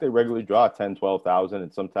 but I think they regularly draw 10, 12,000,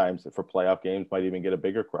 and sometimes for playoff games might even get a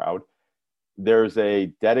bigger crowd. There's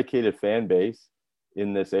a dedicated fan base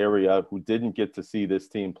in this area who didn't get to see this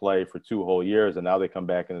team play for 2 whole years, and now they come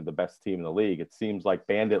back into the best team in the league. It seems like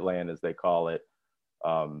Bandit Land, as they call it,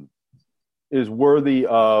 is worthy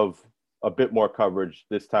of a bit more coverage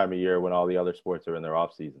this time of year when all the other sports are in their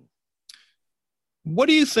off season. What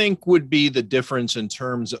do you think would be the difference in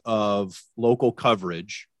terms of local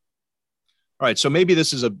coverage? All right, so maybe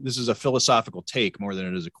this is a philosophical take more than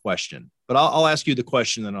it is a question, but I'll ask you the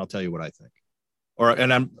question, and I'll tell you what I think.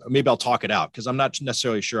 Maybe I'll talk it out because I'm not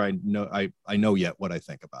necessarily sure I know yet what I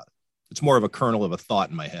think about it. It's more of a kernel of a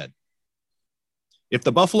thought in my head. If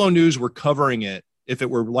the Buffalo News were covering it, if it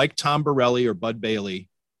were like Tom Borelli or Bud Bailey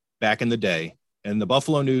back in the day, and the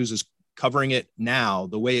Buffalo News is covering it now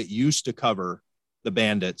the way it used to cover the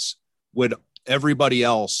Bandits, would everybody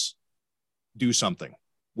else do something?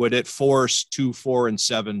 Would it force 2, 4, and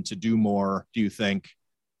 7 to do more, do you think?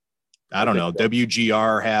 I don't know.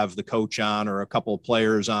 WGR have the coach on or a couple of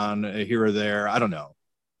players on here or there. I don't know.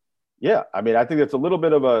 Yeah. I mean, I think it's a little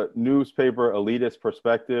bit of a newspaper elitist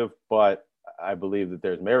perspective, but I believe that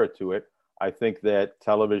there's merit to it. I think that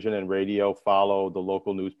television and radio follow the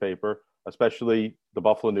local newspaper, especially the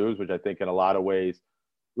Buffalo News, which I think in a lot of ways,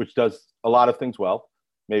 which does a lot of things well.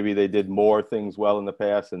 Maybe they did more things well in the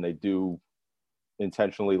past and they do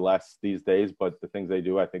intentionally less these days, but the things they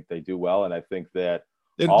do, I think they do well. And I think that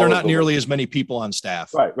they're not nearly as many people on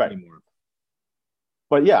staff anymore.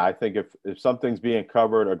 But yeah, I think if something's being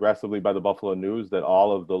covered aggressively by the Buffalo News, that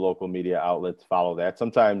all of the local media outlets follow that.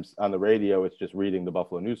 Sometimes on the radio, it's just reading the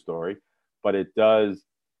Buffalo News story, but it does.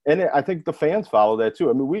 And I think the fans follow that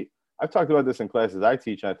too. I mean, I've talked about this in classes I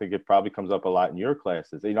teach, and I think it probably comes up a lot in your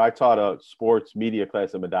classes. I taught a sports media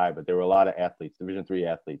class at Medaille, but there were a lot of athletes, Division III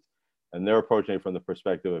athletes, and they're approaching it from the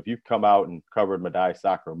perspective, if you've come out and covered Medaille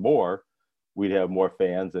soccer more, we'd have more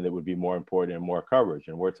fans and it would be more important and more coverage.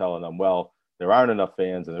 And we're telling them, well, there aren't enough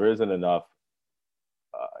fans and there isn't enough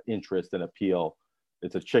interest and appeal.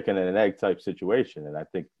 It's a chicken and an egg type situation. And I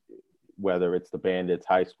think whether it's the Bandits,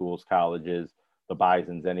 high schools, colleges, the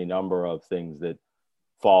Bisons, any number of things that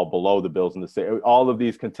fall below the Bills and the state, all of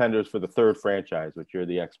these contenders for the third franchise, which you're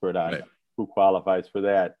the expert on, right, who qualifies for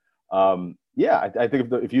that. Yeah, I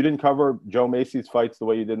think if you didn't cover Joe Macy's fights the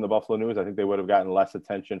way you did in the Buffalo News, I think they would have gotten less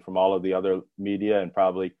attention from all of the other media and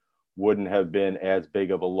probably wouldn't have been as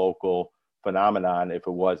big of a local phenomenon if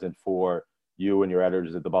it wasn't for you and your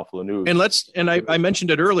editors at the Buffalo News. And I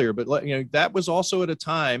mentioned it earlier, but that was also at a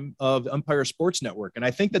time of Empire Sports Network. And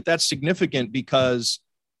I think that that's significant because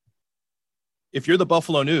if you're the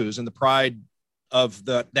Buffalo News and the pride of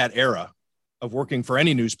that era of working for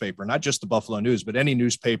any newspaper, not just the Buffalo News, but any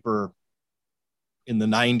newspaper in the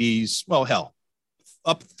 90s, well, hell,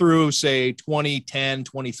 up through say 2010,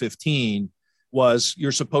 2015, was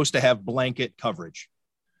you're supposed to have blanket coverage.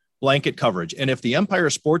 And if the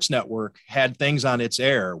Empire Sports Network had things on its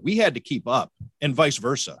air, we had to keep up and vice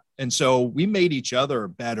versa. And so we made each other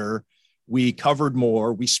better. We covered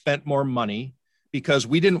more, we spent more money because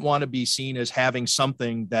we didn't want to be seen as having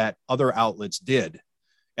something that other outlets did.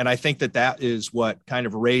 And I think that is what kind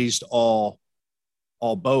of raised all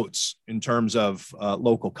boats in terms of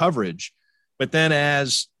local coverage. But then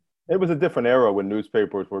as it was a different era when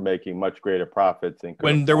newspapers were making much greater profits.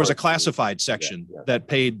 When there was a classified section that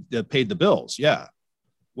paid the bills. Yeah.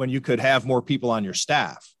 When you could have more people on your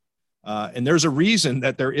staff. And there's a reason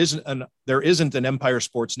that there isn't an Empire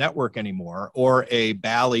Sports Network anymore or a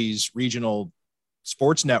Bally's regional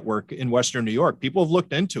sports network in Western New York. People have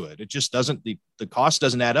looked into it. It just doesn't, the cost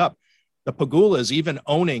doesn't add up. The Pegulas even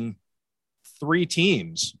owning 4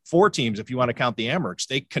 teams, if you want to count the Amerks,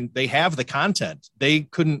 they have the content. They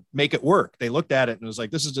couldn't make it work. They looked at it and was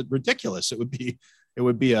like, this is ridiculous. It would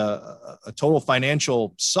be a total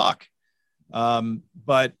financial suck.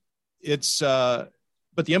 But the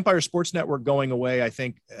Empire Sports Network going away, I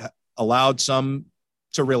think allowed some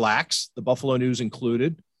to relax, the Buffalo News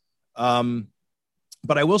included.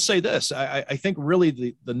 But I will say this, I think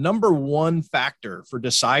really the number one factor for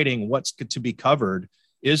deciding what's to be covered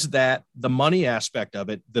is that the money aspect of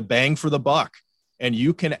it, the bang for the buck. And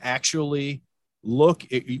you can actually look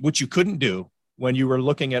at what you couldn't do when you were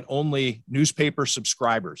looking at only newspaper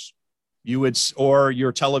subscribers. Or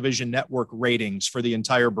your television network ratings for the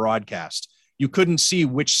entire broadcast. You couldn't see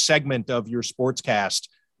which segment of your sportscast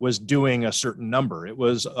was doing a certain number. It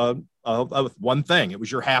was one thing. It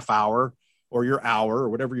was your half hour or your hour or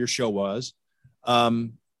whatever your show was.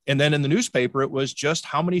 And then in the newspaper, it was just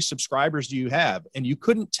how many subscribers do you have? And you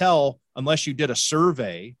couldn't tell unless you did a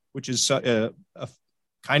survey, which is a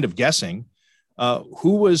kind of guessing,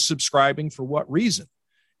 who was subscribing for what reason.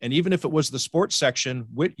 And even if it was the sports section,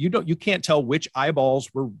 you can't tell which eyeballs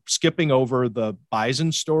were skipping over the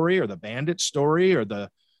Bison story or the Bandit story or the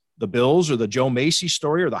Bills or the Joe Macy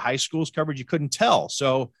story or the high schools coverage. You couldn't tell.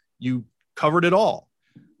 So you covered it all.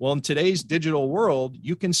 Well, in today's digital world,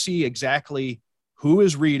 you can see exactly who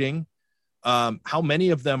is reading, how many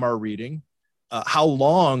of them are reading, how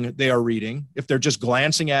long they are reading. If they're just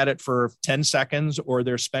glancing at it for 10 seconds or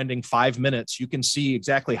they're spending 5 minutes, you can see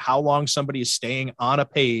exactly how long somebody is staying on a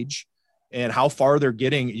page and how far they're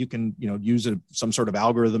getting. You can, use some sort of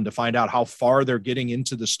algorithm to find out how far they're getting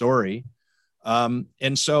into the story. And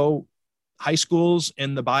so high schools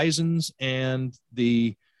and the Bisons and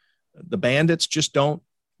the Bandits just don't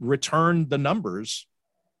return the numbers.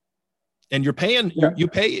 And you're paying, you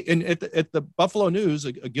pay at the Buffalo News,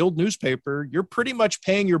 a guild newspaper, you're pretty much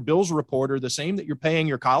paying your Bills reporter the same that you're paying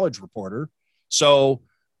your college reporter. So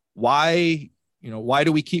why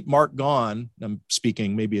do we keep Mark Gaughan? I'm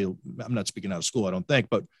not speaking out of school, I don't think,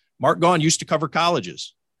 but Mark Gaughan used to cover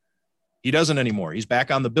colleges. He doesn't anymore. He's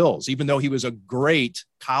back on the Bills, even though he was a great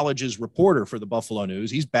colleges reporter for the Buffalo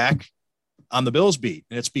News. He's back on the Bills beat.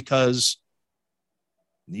 And it's because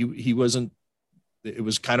he wasn't, it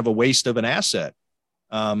was kind of a waste of an asset.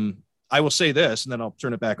 I will say this, and then I'll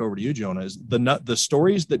turn it back over to you, Jonah, is the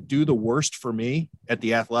stories that do the worst for me at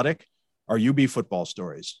The Athletic are UB football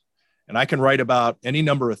stories. And I can write about any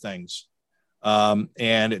number of things. And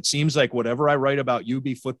it seems like whatever I write about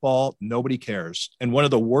UB football, nobody cares. And one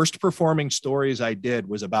of the worst performing stories I did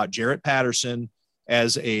was about Jarrett Patterson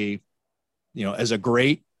as a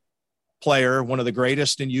great player, one of the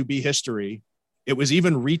greatest in UB history. It was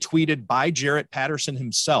even retweeted by Jarrett Patterson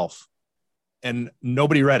himself, and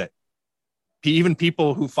nobody read it. Even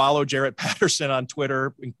people who follow Jarrett Patterson on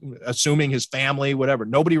Twitter, assuming his family, whatever,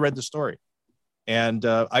 nobody read the story. And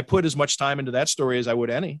I put as much time into that story as I would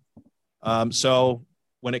any. So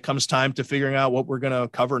when it comes time to figuring out what we're going to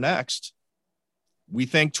cover next, we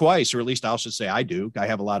think twice, or at least I should say I do. I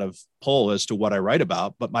have a lot of pull as to what I write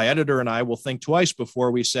about, but my editor and I will think twice before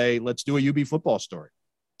we say, let's do a UB football story.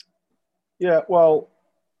 Yeah, well,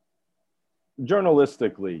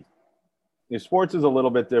 journalistically, sports is a little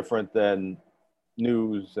bit different than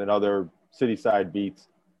news and other city side beats.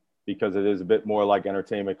 because it is a bit more like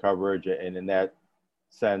entertainment coverage. And in that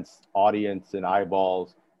sense, audience and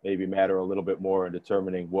eyeballs maybe matter a little bit more in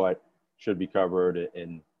determining what should be covered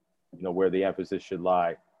and, where the emphasis should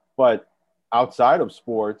lie. But outside of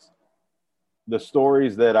sports, the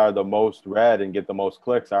stories that are the most read and get the most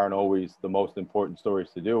clicks aren't always the most important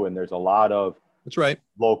stories to do. And there's a lot of That's right.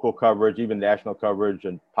 local coverage, even national coverage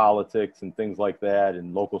and politics and things like that,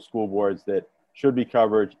 and local school boards that should be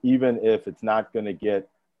covered, even if it's not going to get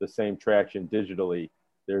the same traction digitally.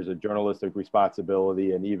 There's a journalistic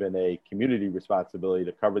responsibility and even a community responsibility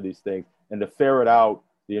to cover these things and to ferret out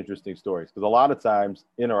the interesting stories. Because a lot of times,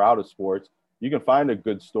 in or out of sports, you can find a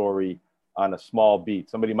good story on a small beat.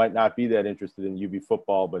 Somebody might not be that interested in UB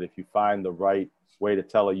football, but if you find the right way to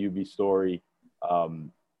tell a UB story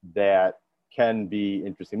that can be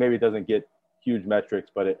interesting, maybe it doesn't get huge metrics,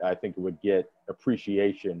 but I think it would get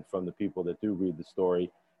appreciation from the people that do read the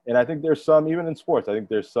story. And I think there's some, even in sports, I think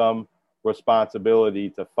there's some responsibility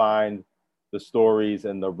to find the stories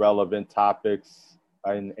and the relevant topics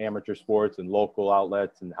in amateur sports and local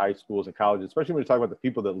outlets and high schools and colleges, especially when you talk about the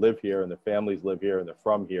people that live here and their families live here and they're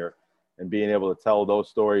from here, and being able to tell those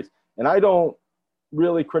stories. And I don't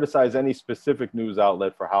really criticize any specific news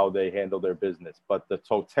outlet for how they handle their business, but the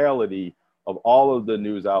totality of all of the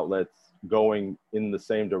news outlets going in the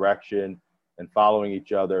same direction and following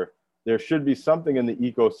each other, there should be something in the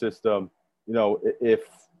ecosystem. If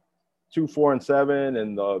 2, 4, and 7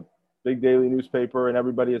 and the big daily newspaper and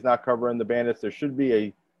everybody is not covering the Bandits, there should be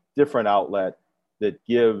a different outlet that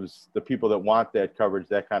gives the people that want that coverage,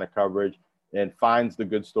 that kind of coverage, and finds the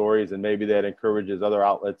good stories, and maybe that encourages other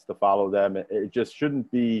outlets to follow them. It just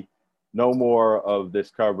shouldn't be no more of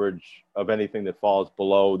this coverage of anything that falls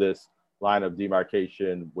below this line of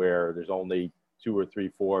demarcation where there's only 2 or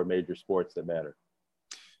 3, 4 major sports that matter.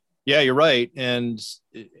 Yeah, you're right. And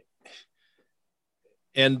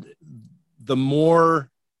the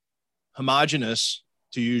more homogenous,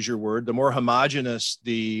 to use your word, the more homogenous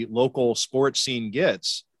the local sports scene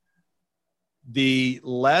gets, the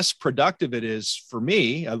less productive it is for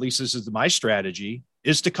me, at least this is my strategy,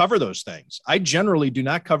 is to cover those things. I generally do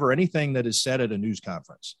not cover anything that is said at a news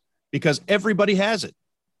conference because everybody has it.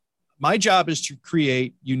 My job is to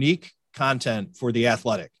create unique content for The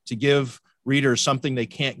Athletic, to give readers something they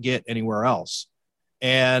can't get anywhere else.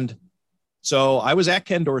 And so I was at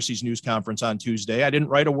Ken Dorsey's news conference on Tuesday. I didn't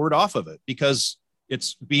write a word off of it because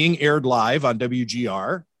it's being aired live on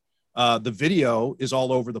WGR. The video is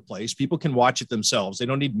all over the place. People can watch it themselves. They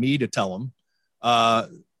don't need me to tell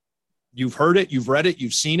them. You've heard it, you've read it,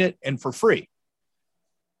 you've seen it, and for free.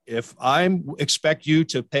 If I expect you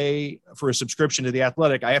to pay for a subscription to The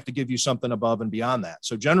Athletic, I have to give you something above and beyond that.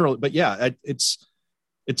 So generally, but yeah, it's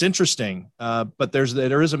interesting. But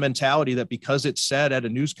there is a mentality that because it's said at a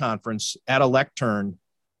news conference, at a lectern,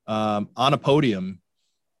 on a podium,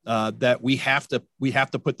 that we have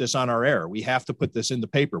to put this on our air. We have to put this in the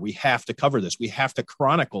paper. We have to cover this. We have to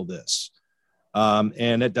chronicle this.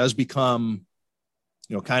 And it does become,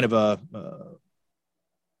 kind of I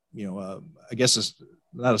guess it's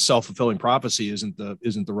not a self-fulfilling prophecy isn't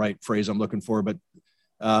the right phrase I'm looking for, but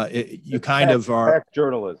you kind of are pack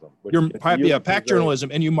journalism. Pack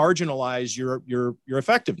journalism, and you marginalize your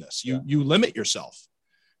effectiveness. You limit yourself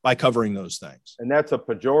by covering those things. And that's a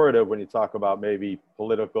pejorative when you talk about maybe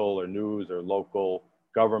political or news or local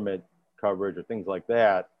government coverage or things like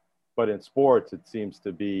that. But in sports, it seems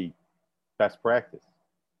to be best practice,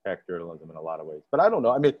 pack journalism in a lot of ways. But I don't know.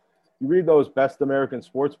 I mean, you read those Best American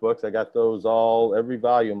Sports books. I got those every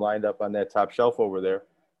volume lined up on that top shelf over there.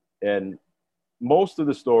 And most of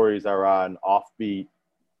the stories are on offbeat,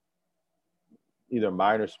 either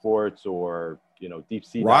minor sports or, deep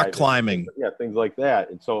sea rock diving, climbing. Things like that.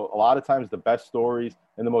 And so a lot of times the best stories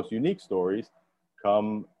and the most unique stories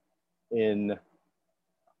come in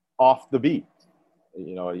off the beat.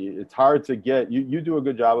 It's hard to get, you do a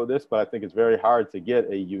good job of this, but I think it's very hard to get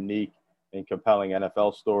a unique and compelling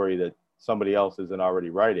NFL story that somebody else isn't already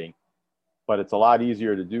writing. But it's a lot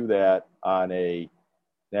easier to do that on a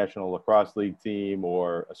National Lacrosse League team,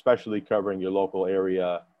 or especially covering your local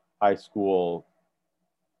area, high school,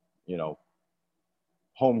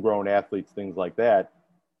 homegrown athletes, things like that.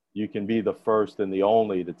 You can be the first and the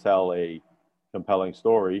only to tell a compelling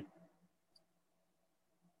story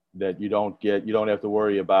that you don't have to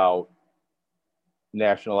worry about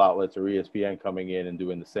national outlets or ESPN coming in and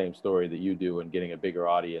doing the same story that you do and getting a bigger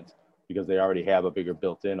audience because they already have a bigger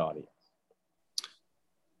built-in audience.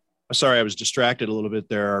 Sorry, I was distracted a little bit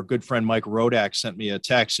there. Our good friend Mike Rodak sent me a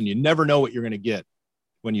text, and you never know what you're going to get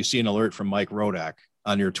when you see an alert from Mike Rodak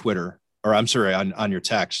on your Twitter, or I'm sorry, on your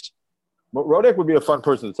text. But Rodek would be a fun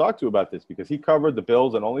person to talk to about this because he covered the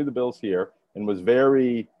Bills and only the Bills here and was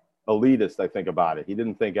very elitist, I think, about it. He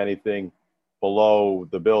didn't think anything below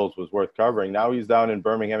the Bills was worth covering. Now he's down in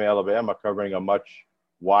Birmingham, Alabama, covering a much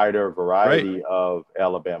wider variety of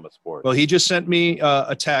Alabama sports. Well, he just sent me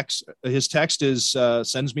a text. His text is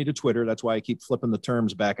sends me to Twitter. That's why I keep flipping the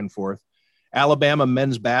terms back and forth. Alabama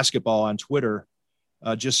men's basketball on Twitter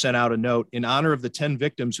just sent out a note. In honor of the 10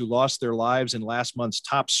 victims who lost their lives in last month's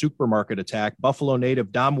top supermarket attack, Buffalo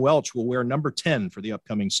native Dom Welch will wear number 10 for the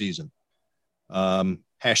upcoming season.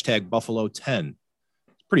 Hashtag Buffalo 10.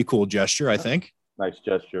 Pretty cool gesture, I think. Nice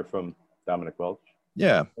gesture from Dominic Welch.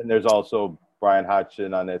 Yeah. And there's also Brian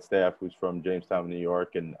Hodgson on that staff, who's from Jamestown, New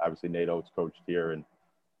York, and obviously Nate Oates coached here and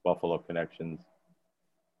Buffalo connections.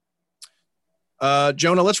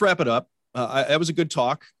 Jonah, let's wrap it up. That was a good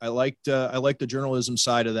talk. I liked the journalism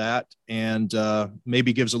side of that, and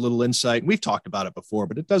maybe gives a little insight. We've talked about it before,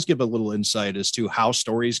 but it does give a little insight as to how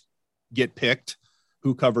stories get picked,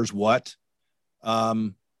 who covers what.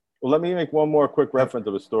 Well, let me make one more quick reference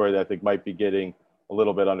of a story that I think might be getting a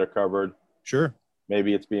little bit undercovered. Sure.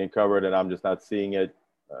 Maybe it's being covered and I'm just not seeing it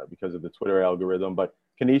because of the Twitter algorithm. But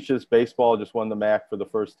Canisius baseball just won the MAC for the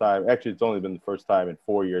first time. Actually, it's only been the first time in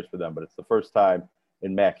 4 years for them, but it's the first time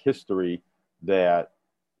in MAC history that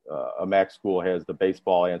a MAC school has the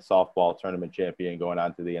baseball and softball tournament champion going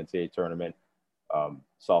on to the NCAA tournament.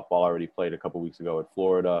 Softball already played a couple weeks ago at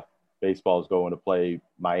Florida. Baseball is going to play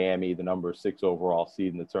Miami, the number 6 overall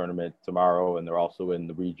seed in the tournament tomorrow, and they're also in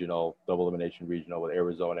the regional, double elimination regional with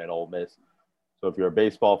Arizona and Ole Miss. So if you're a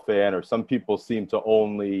baseball fan, or some people seem to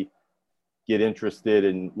only get interested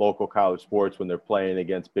in local college sports when they're playing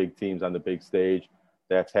against big teams on the big stage,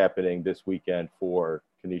 that's happening this weekend for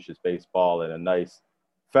Canisius baseball, and a nice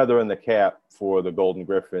feather in the cap for the Golden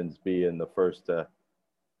Griffins being the first to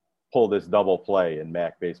pull this double play in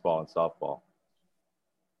MAC baseball and softball.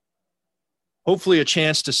 Hopefully a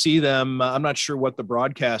chance to see them. I'm not sure what the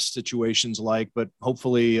broadcast situation's like, but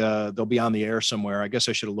hopefully they'll be on the air somewhere. I guess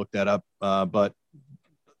I should have looked that up. But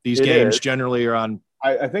these games generally are on.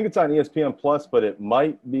 I think it's on ESPN Plus, but it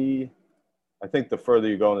might be, I think the further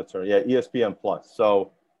you go in the tournament, ESPN Plus.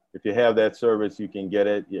 So if you have that service, you can get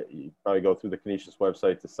it. You probably go through the Canisius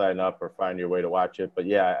website to sign up or find your way to watch it. But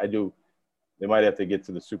yeah, I do. They might have to get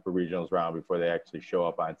to the Super Regionals round before they actually show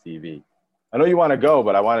up on TV. I know you want to go,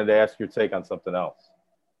 but I wanted to ask your take on something else.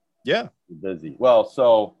 Yeah. You're busy. Well,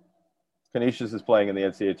 so Canisius is playing in the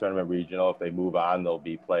NCAA Tournament Regional. If they move on, they'll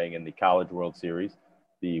be playing in the College World Series.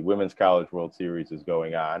 The Women's College World Series is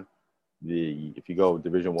going on. If you go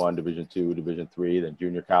Division I, Division II, Division III, then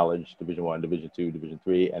Junior College, Division I, Division II, Division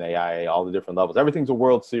III, NAIA, all the different levels. Everything's a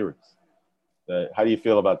World Series. How do you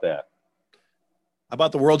feel about that? How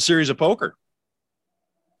about the World Series of Poker?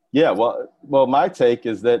 Yeah, well, my take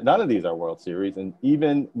is that none of these are World Series, and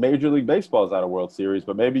even Major League Baseball is not a World Series,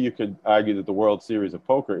 but maybe you could argue that the World Series of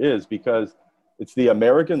Poker is, because it's the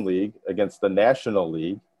American League against the National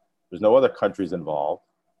League. There's no other countries involved.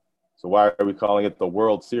 So why are we calling it the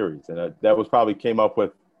World Series? And that was probably came up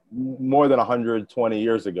with more than 120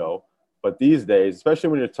 years ago. But these days, especially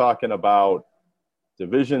when you're talking about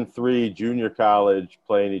Division III junior college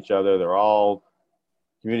playing each other, they're all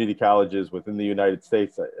community colleges within the United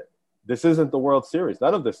States. This isn't the World Series.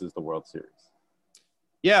 None of this is the World Series.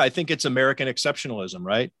 Yeah, I think it's American exceptionalism,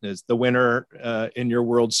 right? Is the winner in your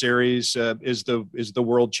World Series is the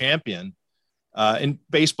world champion. In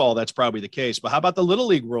baseball, that's probably the case. But how about the Little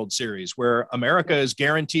League World Series, where America is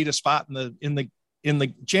guaranteed a spot in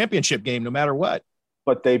the championship game, no matter what?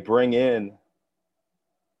 But they bring in,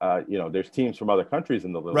 there's teams from other countries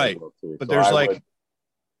in the Little League World Series. But so there's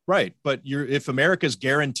right. But if America's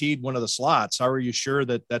guaranteed one of the slots, how are you sure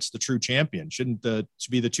that that's the true champion? Shouldn't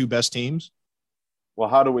be the two best teams? Well,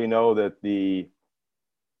 how do we know that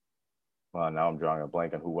now I'm drawing a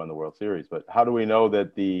blank on who won the World Series, but how do we know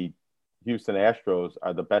that the Houston Astros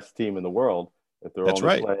are the best team in the world if they're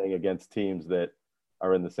playing against teams that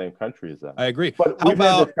are in the same country as them? I agree. But we've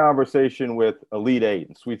had this conversation with Elite Eight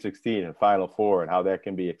and Sweet 16 and Final Four, and how that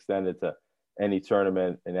can be extended to any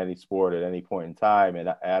tournament in any sport at any point in time. And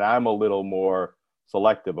I'm a little more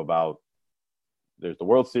selective about, there's the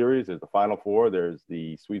World Series, there's the Final Four, there's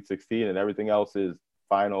the Sweet 16, and everything else is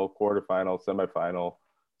final, quarterfinal, semifinal,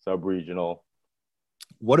 sub-regional.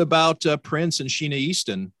 What about Prince and Sheena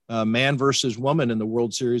Easton, man versus woman in the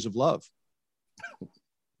World Series of Love?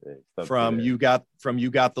 From you got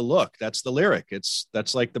the look. That's the lyric.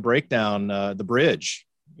 That's like the breakdown, the bridge,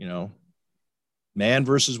 man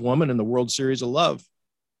versus woman in the World Series of Love.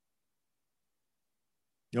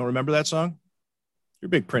 You don't remember that song? You're a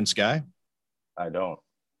big Prince guy. I don't.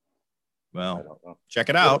 Well, check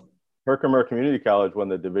it out. Herkimer Community College won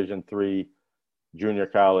the Division III Junior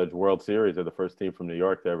College World Series. They're the first team from New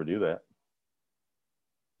York to ever do that.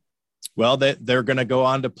 Well, they're going to go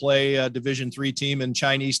on to play a Division III team in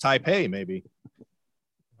Chinese Taipei, maybe,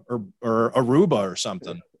 or Aruba or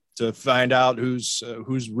something, to find out who's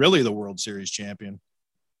really the World Series champion.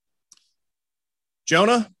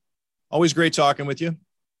 Jonah, always great talking with you.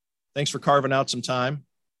 Thanks for carving out some time,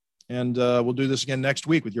 and we'll do this again next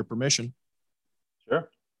week with your permission. Sure,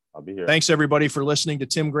 I'll be here. Thanks, everybody, for listening to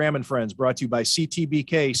Tim Graham and Friends, brought to you by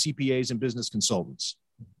CTBK CPAs and Business Consultants.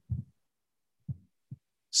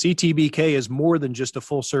 CTBK is more than just a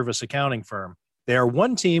full-service accounting firm. They are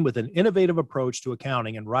one team with an innovative approach to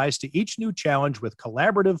accounting and rise to each new challenge with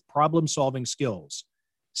collaborative problem-solving skills.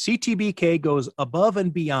 CTBK goes above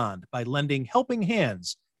and beyond by lending helping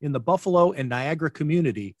hands in the Buffalo and Niagara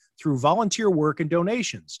community through volunteer work and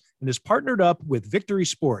donations, and is partnered up with Victory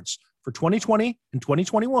Sports for 2020 and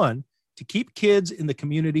 2021 to keep kids in the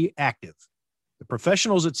community active. The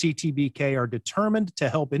professionals at CTBK are determined to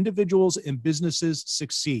help individuals and businesses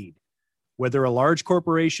succeed. Whether a large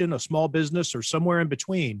corporation, a small business, or somewhere in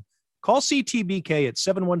between, call CTBK at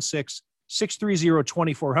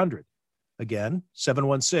 716-630-2400. Again,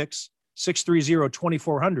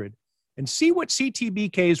 716-630-2400, and see what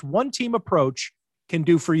CTBK's one-team approach can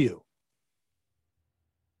do for you.